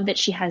 I love that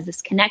she has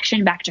this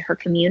connection back to her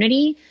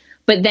community,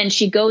 but then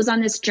she goes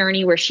on this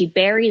journey where she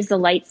buries the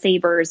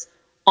lightsabers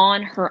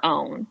on her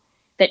own,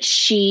 that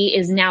she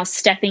is now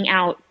stepping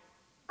out,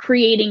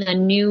 creating a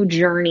new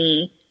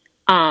journey,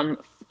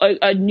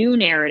 a new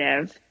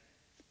narrative,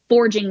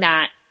 forging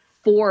that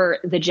for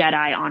the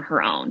Jedi on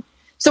her own.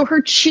 So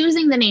her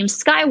choosing the name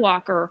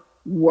Skywalker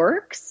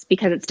works,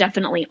 because it's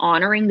definitely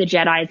honoring the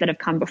Jedis that have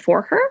come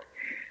before her,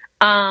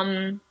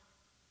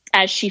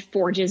 as she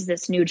forges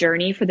this new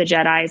journey for the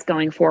Jedis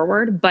going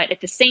forward. But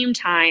at the same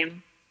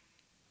time,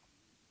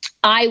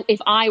 if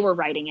I were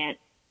writing it,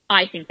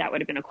 I think that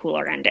would have been a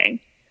cooler ending.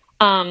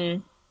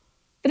 But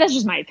that's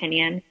just my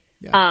opinion.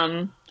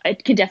 Yeah.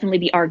 It could definitely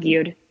be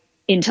argued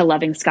into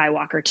loving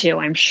Skywalker too,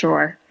 I'm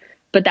sure.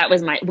 But that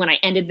was when I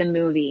ended the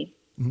movie,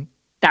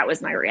 that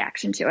was my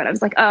reaction to it. I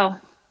was like, oh,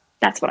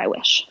 that's what I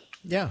wish.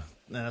 Yeah,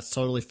 that's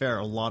totally fair.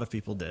 A lot of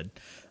people did.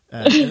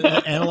 And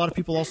a lot of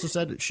people also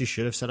said she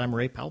should have said, I'm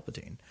Rey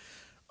Palpatine.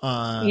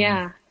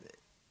 Yeah.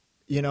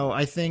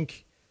 I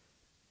think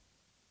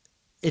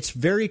it's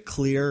very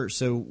clear.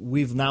 So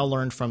we've now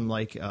learned from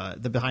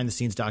the behind the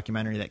scenes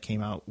documentary that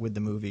came out with the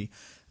movie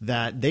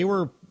that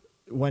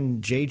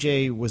when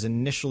JJ was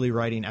initially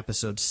writing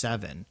episode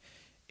 7,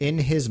 in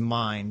his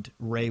mind,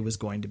 Rey was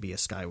going to be a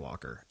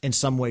Skywalker in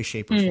some way,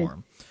 shape, or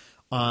form.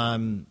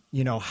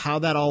 You know, how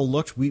that all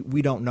looked,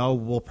 we don't know.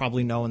 We'll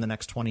probably know in the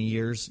next 20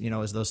 years, you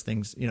know, as those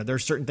things, you know,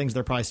 there's certain things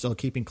they're probably still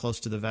keeping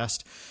close to the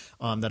vest,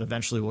 that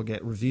eventually will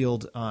get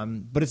revealed.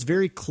 But it's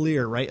very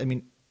clear, right? I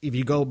mean, if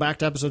you go back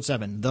to episode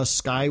 7, the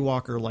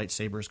Skywalker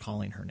lightsaber is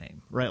calling her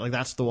name, right? Like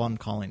that's the one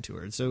calling to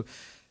her. So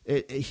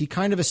he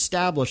kind of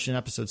established in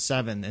episode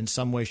 7 in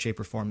some way, shape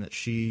or form that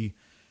she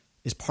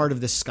is part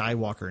of this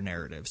Skywalker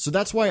narrative. So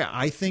that's why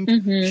I think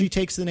she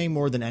takes the name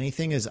more than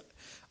anything is,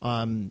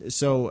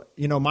 so,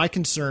 you know, my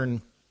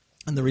concern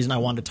and the reason I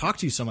wanted to talk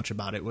to you so much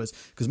about it was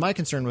because my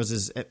concern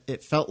was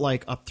it felt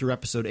like up through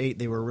episode 8,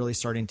 they were really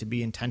starting to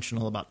be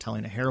intentional about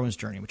telling a heroine's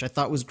journey, which I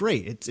thought was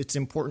great. It's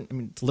important. I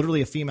mean, it's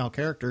literally a female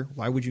character.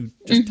 Why would you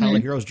just tell a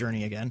hero's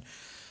journey again?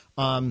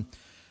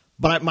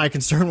 But my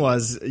concern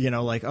was, you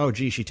know, like, oh,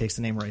 gee, she takes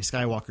the name Rey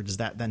Skywalker. Does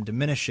that then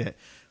diminish it?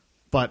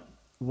 But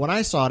when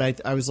I saw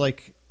it, I was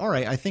like, all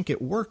right, I think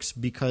it works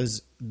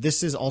because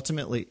this is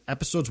ultimately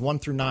episodes 1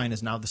 through 9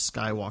 is now the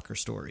Skywalker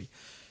story.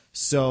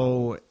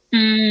 So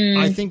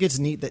I think it's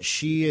neat that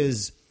she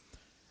is,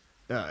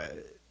 you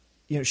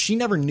know, she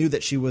never knew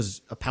that she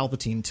was a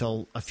Palpatine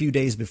until a few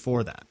days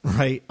before that.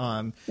 Right.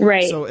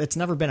 Right. So it's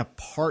never been a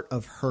part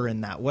of her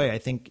in that way. I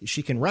think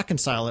she can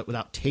reconcile it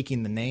without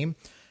taking the name,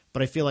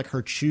 but I feel like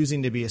her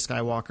choosing to be a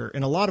Skywalker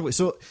in a lot of ways.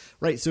 So,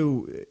 right.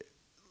 So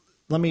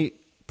let me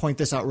point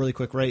this out really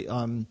quick. Right.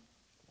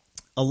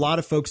 A lot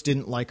of folks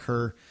didn't like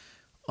her,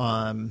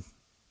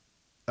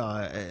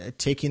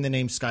 taking the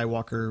name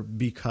Skywalker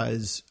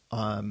because,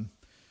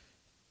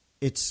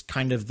 it's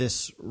kind of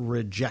this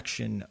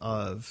rejection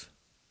of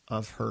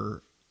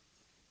her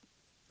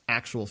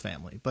actual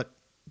family, but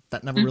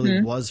that never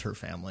really was her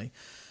family.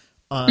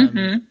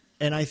 And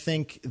I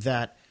think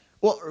that,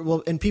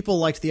 well, and people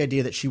liked the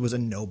idea that she was a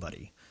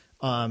nobody,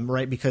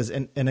 right? Because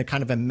in a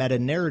kind of a meta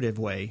narrative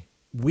way,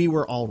 we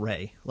were all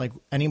Rey. Like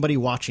anybody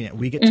watching it,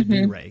 we get to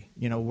be Rey.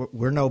 You know,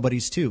 we're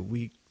nobodies too.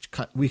 We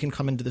can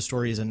come into the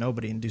story as a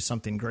nobody and do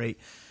something great.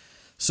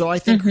 So I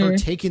think her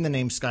taking the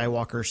name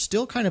Skywalker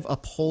still kind of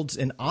upholds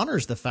and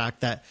honors the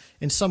fact that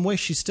in some way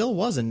she still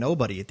was a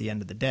nobody at the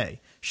end of the day.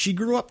 She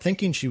grew up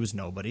thinking she was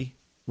nobody,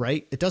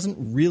 right? It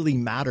doesn't really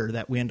matter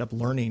that we end up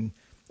learning,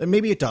 and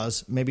maybe it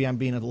does. Maybe I'm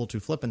being a little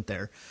too flippant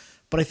there.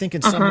 But I think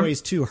in some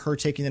ways too, her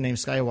taking the name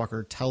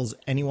Skywalker tells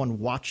anyone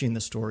watching the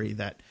story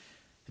that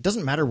it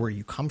doesn't matter where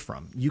you come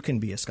from. You can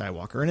be a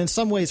Skywalker. And in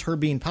some ways, her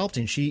being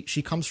Palpatine,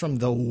 she comes from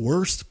the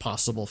worst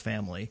possible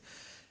family.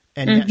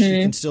 And yet she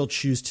can still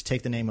choose to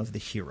take the name of the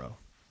hero,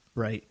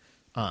 right?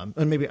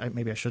 And maybe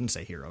I shouldn't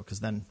say hero because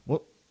then,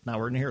 whoop, now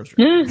we're in a hero's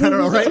journey. I don't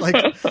know, right? Like,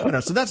 I don't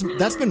know. So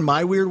that's been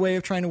my weird way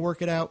of trying to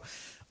work it out.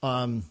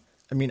 I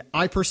mean,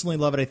 I personally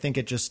love it. I think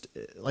it just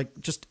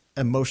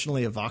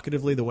emotionally,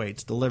 evocatively, the way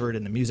it's delivered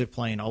and the music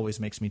playing always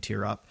makes me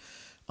tear up.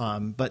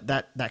 But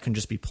that can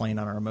just be playing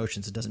on our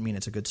emotions. It doesn't mean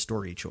it's a good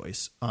story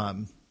choice.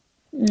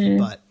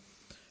 But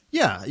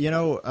yeah, you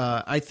know,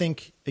 I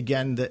think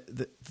again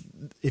that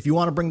if you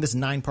want to bring this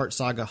 9-part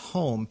saga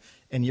home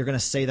and you're going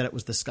to say that it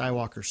was the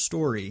Skywalker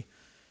story,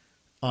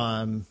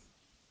 I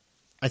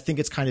think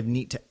it's kind of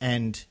neat to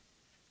end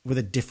with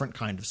a different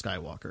kind of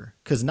Skywalker.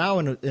 Because now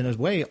in a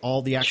way,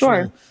 all the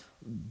actual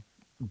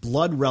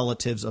blood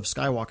relatives of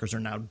Skywalkers are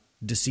now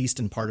deceased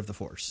and part of the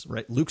Force,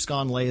 right? Luke's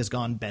gone, Leia's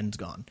gone, Ben's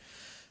gone.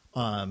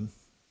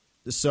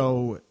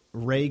 So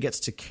Rey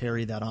gets to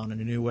carry that on in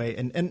a new way.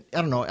 And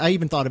I don't know, I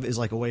even thought of it as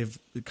like a way of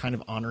kind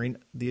of honoring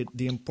the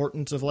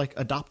importance of like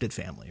adopted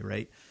family,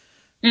 right?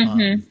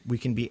 We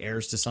can be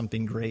heirs to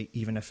something great,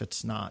 even if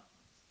it's not,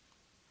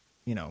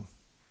 you know,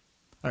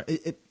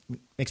 it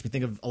makes me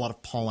think of a lot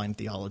of Pauline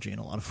theology in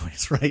a lot of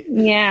ways, right?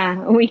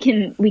 Yeah. We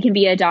can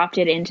be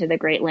adopted into the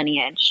great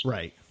lineage.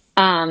 Right.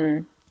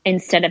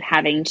 Instead of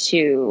having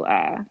to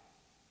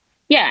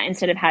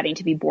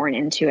be born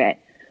into it.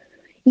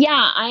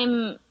 Yeah,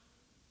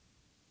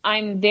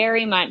 I'm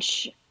very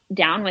much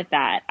down with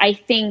that. I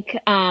think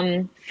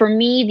for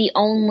me,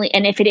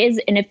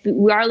 if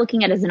we are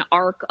looking at it as an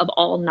arc of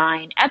all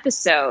 9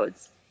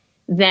 episodes,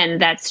 then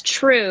that's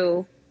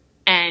true.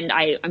 And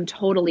I'm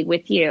totally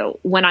with you.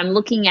 When I'm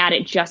looking at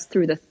it just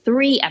through the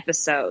 3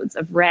 episodes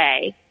of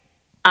Rey,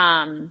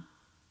 for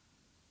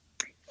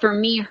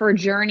me, her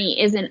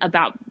journey isn't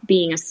about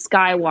being a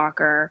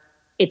Skywalker.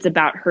 It's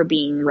about her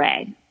being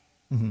Rey,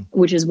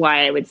 which is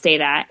why I would say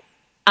that.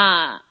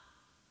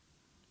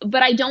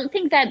 But I don't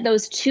think that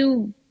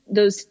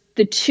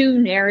the two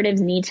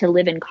narratives need to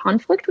live in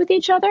conflict with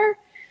each other,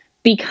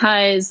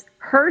 because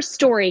her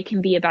story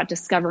can be about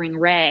discovering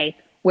Rey,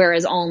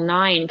 whereas all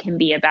 9 can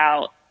be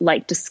about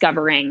like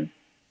discovering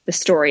the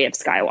story of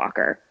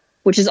Skywalker,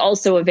 which is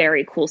also a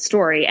very cool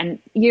story. And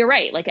you're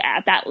right, like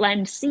at that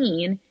end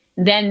scene,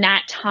 then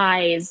that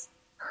ties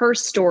her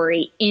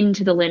story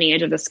into the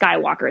lineage of the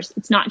Skywalkers.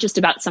 It's not just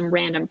about some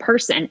random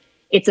person.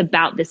 It's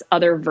about this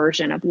other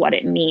version of what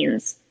it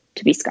means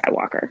to be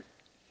Skywalker.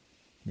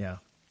 Yeah.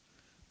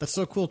 That's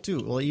so cool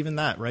too. Well, even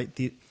that, right?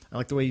 I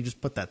like the way you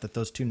just put that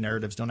those two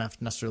narratives don't have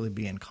to necessarily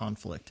be in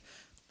conflict.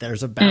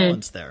 there's a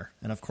balance there.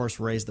 And of course,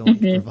 Rey's the one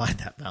to provide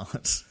that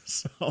balance.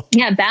 So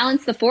yeah,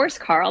 balance the force,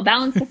 Karl.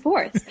 Balance the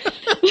force.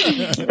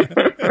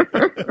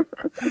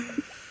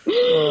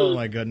 oh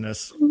my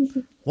goodness.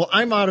 Well,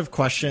 I'm out of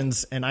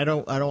questions, and I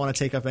don't want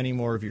to take up any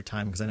more of your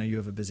time because I know you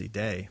have a busy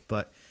day.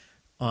 But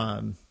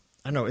I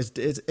don't know.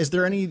 Is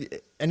there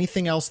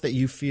anything else that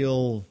you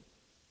feel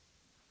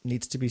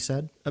needs to be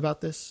said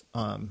about this?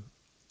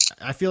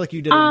 I feel like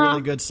you did a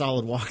really good,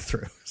 solid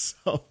walkthrough.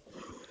 So,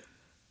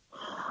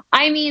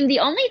 I mean, the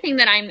only thing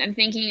that I'm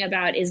thinking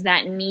about is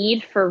that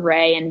need for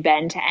Rey and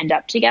Ben to end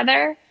up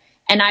together.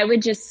 And I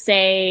would just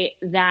say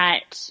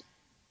that,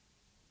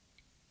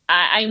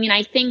 I mean,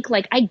 I think,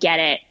 like, I get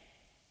it.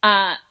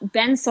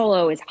 Ben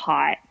Solo is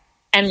hot.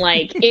 And,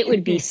 like, it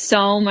would be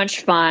so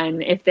much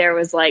fun if there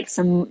was, like,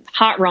 some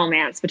hot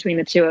romance between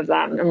the two of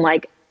them. And,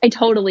 like, I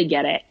totally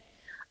get it.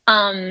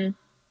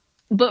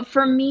 But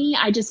for me,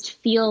 I just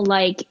feel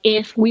like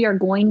if we're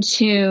going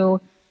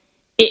to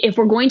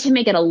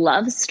make it a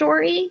love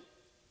story,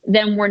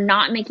 then we're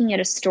not making it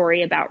a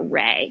story about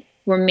Rey.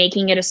 We're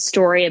making it a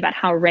story about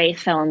how Rey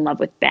fell in love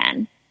with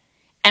Ben.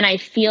 And I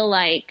feel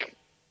like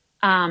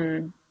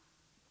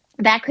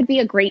that could be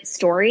a great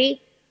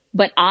story,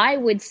 but I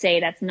would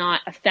say that's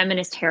not a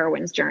feminist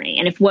heroine's journey.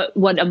 And if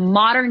what a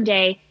modern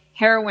day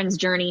heroine's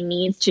journey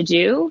needs to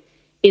do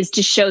is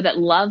to show that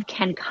love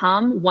can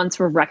come once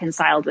we're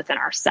reconciled within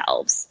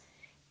ourselves.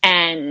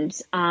 And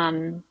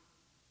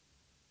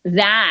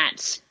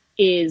that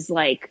is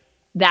like,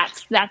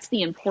 that's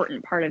the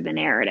important part of the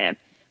narrative.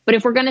 But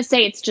if we're going to say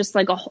it's just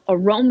like a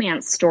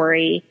romance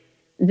story,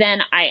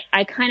 then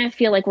I kind of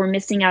feel like we're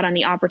missing out on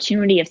the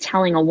opportunity of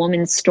telling a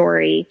woman's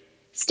story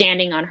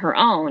standing on her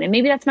own. And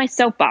maybe that's my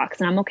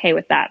soapbox, and I'm okay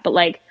with that. But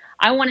like,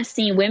 I want to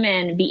see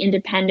women be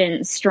independent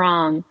and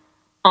strong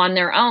on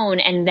their own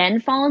and then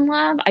fall in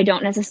love. I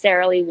don't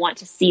necessarily want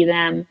to see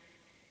them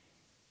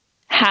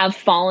have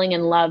falling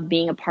in love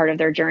being a part of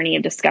their journey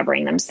of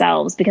discovering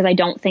themselves, because I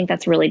don't think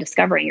that's really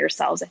discovering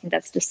yourselves. I think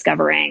that's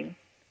discovering,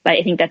 but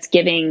I think that's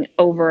giving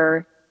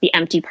over the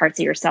empty parts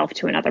of yourself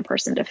to another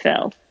person to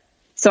fill.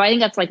 So I think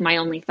that's like my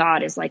only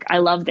thought is like, I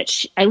like that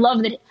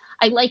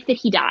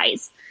he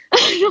dies.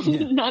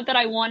 Not that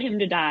I want him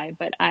to die,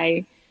 but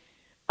I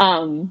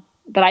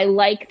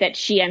like that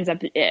she ends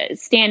up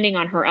standing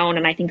on her own.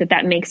 And I think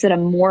that makes it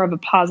more of a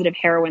positive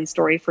heroine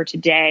story for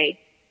today,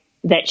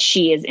 that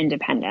she is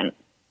independent.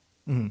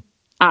 Mm-hmm.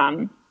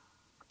 I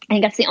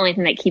think that's the only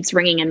thing that keeps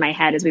ringing in my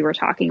head as we were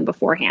talking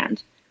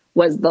beforehand,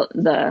 was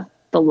the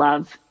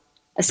love,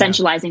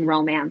 essentializing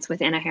romance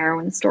within a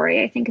heroine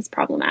story, I think is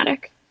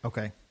problematic.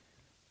 Okay.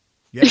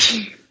 Yeah.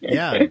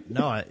 Yeah.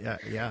 No,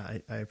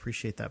 I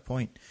appreciate that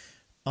point.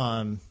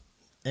 And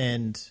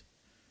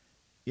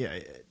yeah,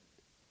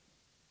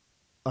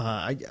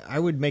 I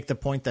would make the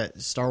point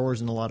that Star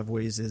Wars in a lot of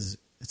ways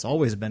it's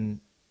always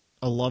been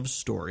a love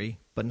story,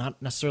 but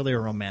not necessarily a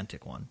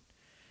romantic one.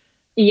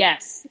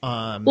 Yes.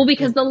 Well,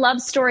 because the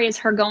love story is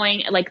her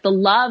going, like, the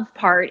love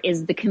part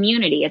is the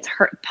community. It's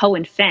her, Poe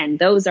and Finn.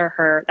 Those are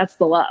her. That's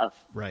the love.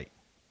 Right.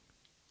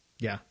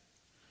 Yeah.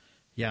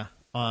 Yeah.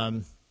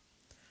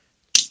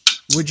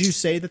 Would you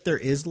say that there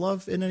is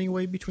love in any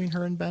way between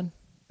her and Ben?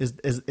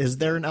 Is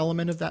there an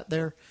element of that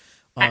there?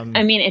 I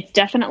mean, it's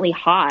definitely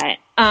hot.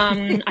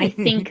 I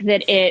think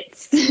that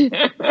it's,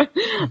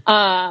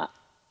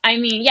 I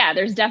mean, yeah,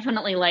 there's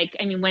definitely like,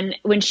 I mean,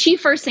 when she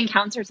first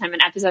encounters him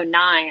in episode 9,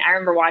 I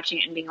remember watching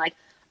it and being like,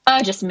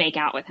 oh, just make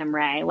out with him,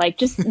 Rey. Like,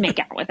 just make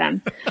out with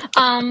him.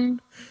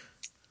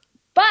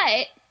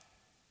 But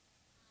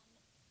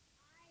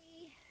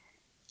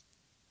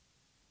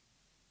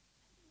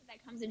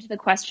that comes into the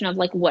question of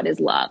like, what is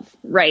love,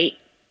 right?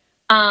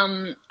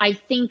 I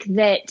think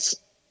that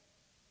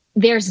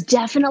there's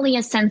definitely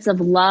a sense of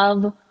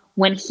love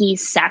when he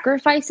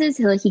sacrifices,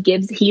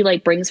 he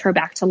like brings her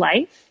back to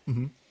life.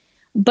 Mm-hmm.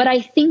 But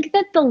I think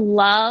that the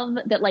love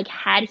that, like,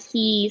 had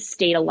he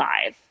stayed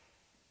alive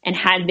and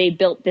had they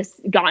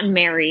gotten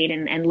married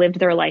and lived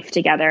their life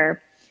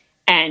together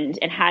and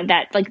had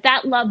that, like,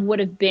 that love would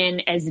have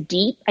been as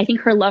deep. I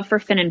think her love for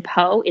Finn and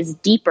Poe is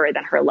deeper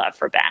than her love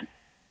for Ben.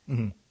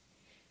 Mm-hmm.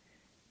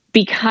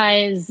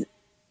 Because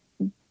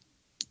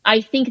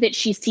I think that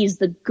she sees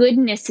the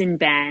goodness in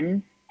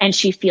Ben and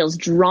she feels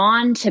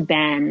drawn to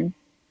Ben,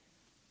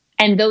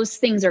 and those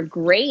things are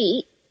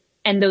great.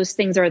 And those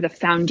things are the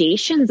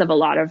foundations of a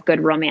lot of good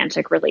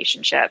romantic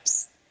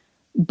relationships.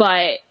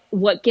 But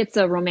what gets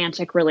a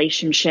romantic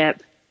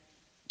relationship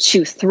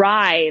to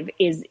thrive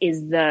is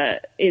the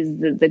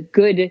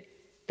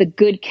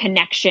good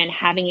connection,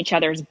 having each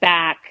other's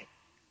back,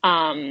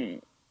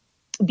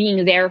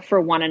 being there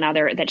for one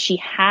another that she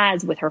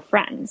has with her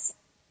friends.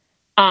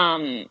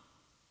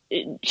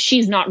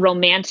 She's not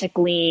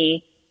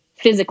romantically,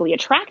 physically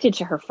attracted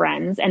to her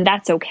friends, and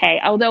that's okay.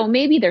 Although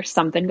maybe there's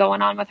something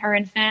going on with her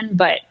and Finn,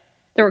 but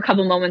there were a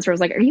couple moments where I was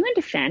like, are you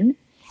into Finn?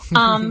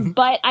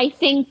 But I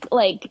think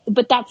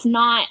but that's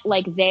not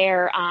like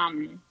their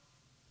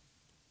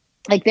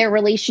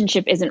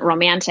relationship isn't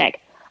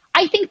romantic.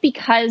 I think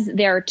because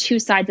there are two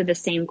sides of the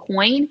same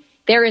coin,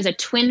 there is a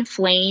twin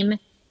flame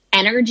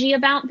energy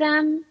about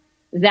them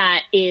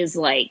that is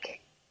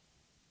like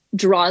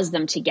draws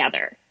them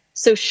together.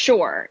 So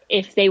sure,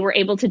 if they were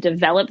able to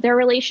develop their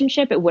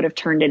relationship, it would have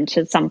turned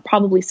into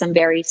probably some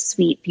very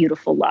sweet,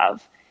 beautiful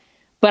love.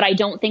 But I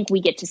don't think we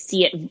get to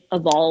see it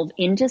evolve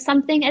into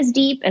something as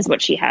deep as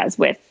what she has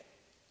with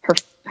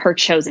her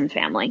chosen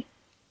family.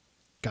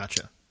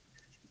 Gotcha.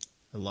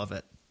 I love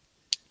it.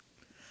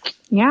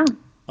 Yeah.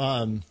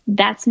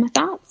 That's my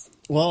thoughts.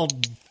 Well,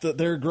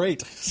 they're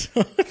great.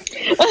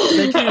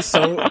 Thank you.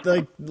 So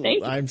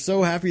I'm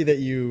so happy that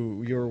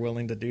you were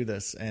willing to do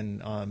this.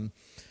 And,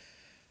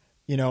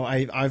 you know,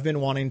 I've been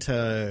wanting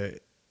to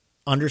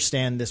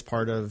understand this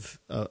part of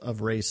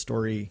Rey's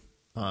story,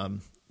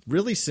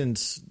 really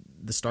since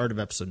the start of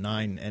episode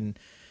 9.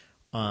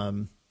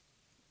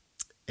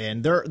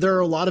 And there are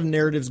a lot of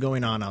narratives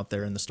going on out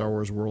there in the Star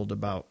Wars world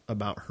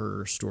about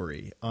her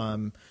story.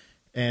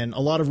 And a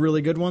lot of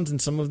really good ones, and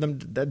some of them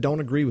that don't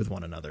agree with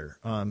one another.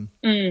 And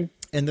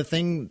the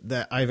thing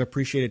that I've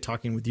appreciated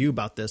talking with you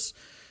about this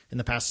in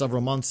the past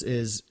several months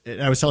is,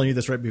 and I was telling you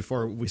this right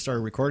before we started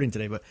recording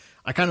today, but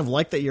I kind of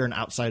like that you're an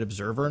outside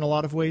observer in a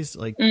lot of ways.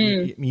 Like,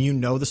 you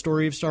know the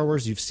story of Star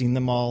Wars, you've seen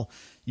them all,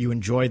 you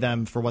enjoy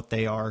them for what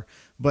they are,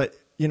 but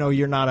you know,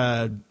 you're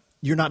not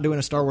doing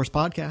a Star Wars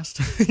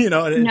podcast, you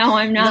know? No,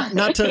 I'm not.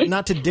 Not to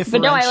differentiate.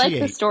 But no, I like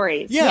the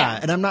stories. Yeah.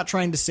 And I'm not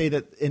trying to say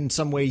that in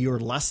some way you're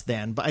less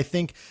than, but I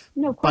think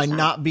by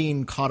not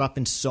being caught up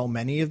in so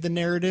many of the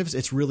narratives,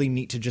 it's really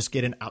neat to just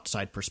get an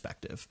outside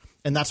perspective.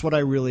 And that's what I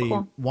really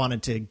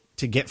wanted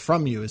to get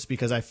from you, is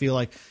because I feel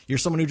like you're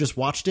someone who just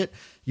watched it.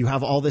 You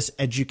have all this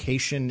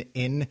education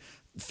in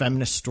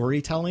feminist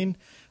storytelling.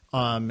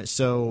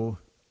 So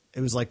it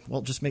was like,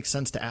 well, it just makes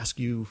sense to ask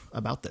you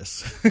about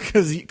this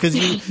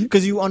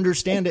because you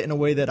understand it in a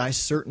way that I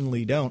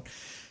certainly don't.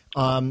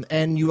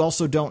 And you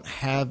also don't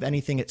have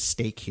anything at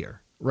stake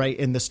here, right?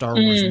 In the Star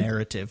Wars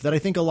narrative that I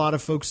think a lot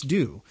of folks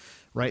do,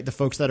 right? The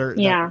folks that are,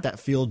 that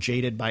feel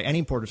jaded by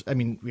any port of, I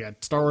mean, we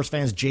had Star Wars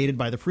fans jaded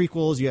by the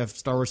prequels. You have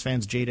Star Wars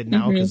fans jaded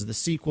now because of the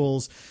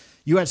sequels.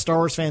 You had Star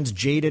Wars fans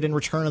jaded in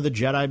Return of the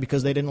Jedi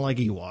because they didn't like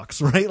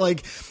Ewoks, right?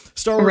 Like,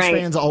 Star Wars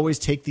fans always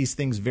take these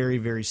things very,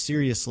 very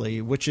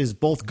seriously, which is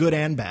both good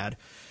and bad.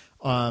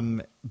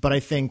 But I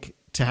think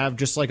to have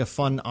just like a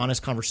fun,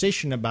 honest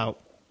conversation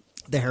about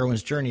the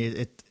heroine's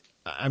journey,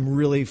 I'm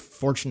really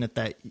fortunate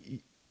that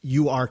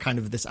you are kind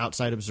of this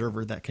outside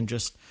observer that can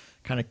just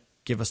kind of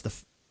give us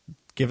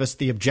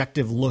the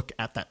objective look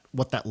at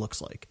what that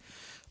looks like,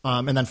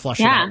 and then flesh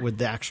it out with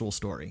the actual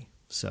story.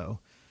 So.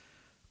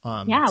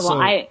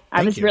 I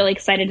was really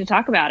excited to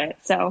talk about it.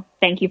 So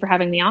thank you for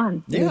having me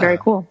on. It was very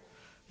cool.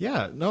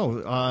 Yeah,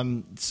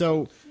 no.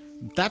 So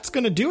that's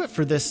going to do it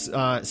for this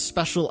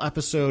special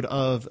episode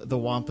of the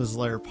Wampa's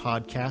Lair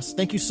podcast.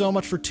 Thank you so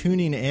much for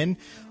tuning in.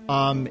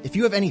 If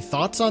you have any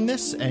thoughts on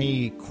this,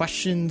 any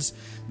questions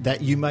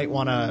that you might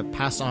want to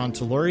pass on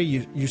to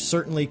Lurie, you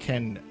certainly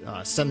can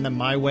send them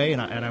my way,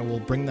 and I will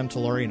bring them to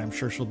Lurie, and I'm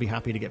sure she'll be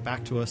happy to get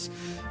back to us.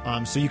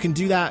 So you can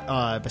do that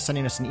by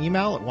sending us an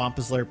email at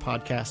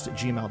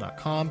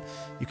wampaslairpodcast@gmail.com.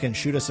 You can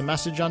shoot us a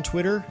message on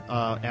Twitter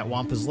at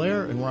Wampa's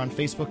Lair, and we're on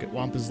Facebook at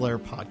Wampa's Lair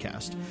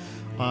Podcast.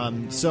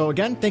 So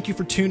again, thank you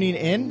for tuning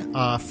in.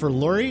 For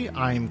Lurie,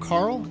 I'm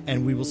Karl,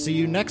 and we will see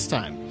you next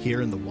time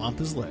here in the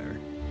Wampa's Lair.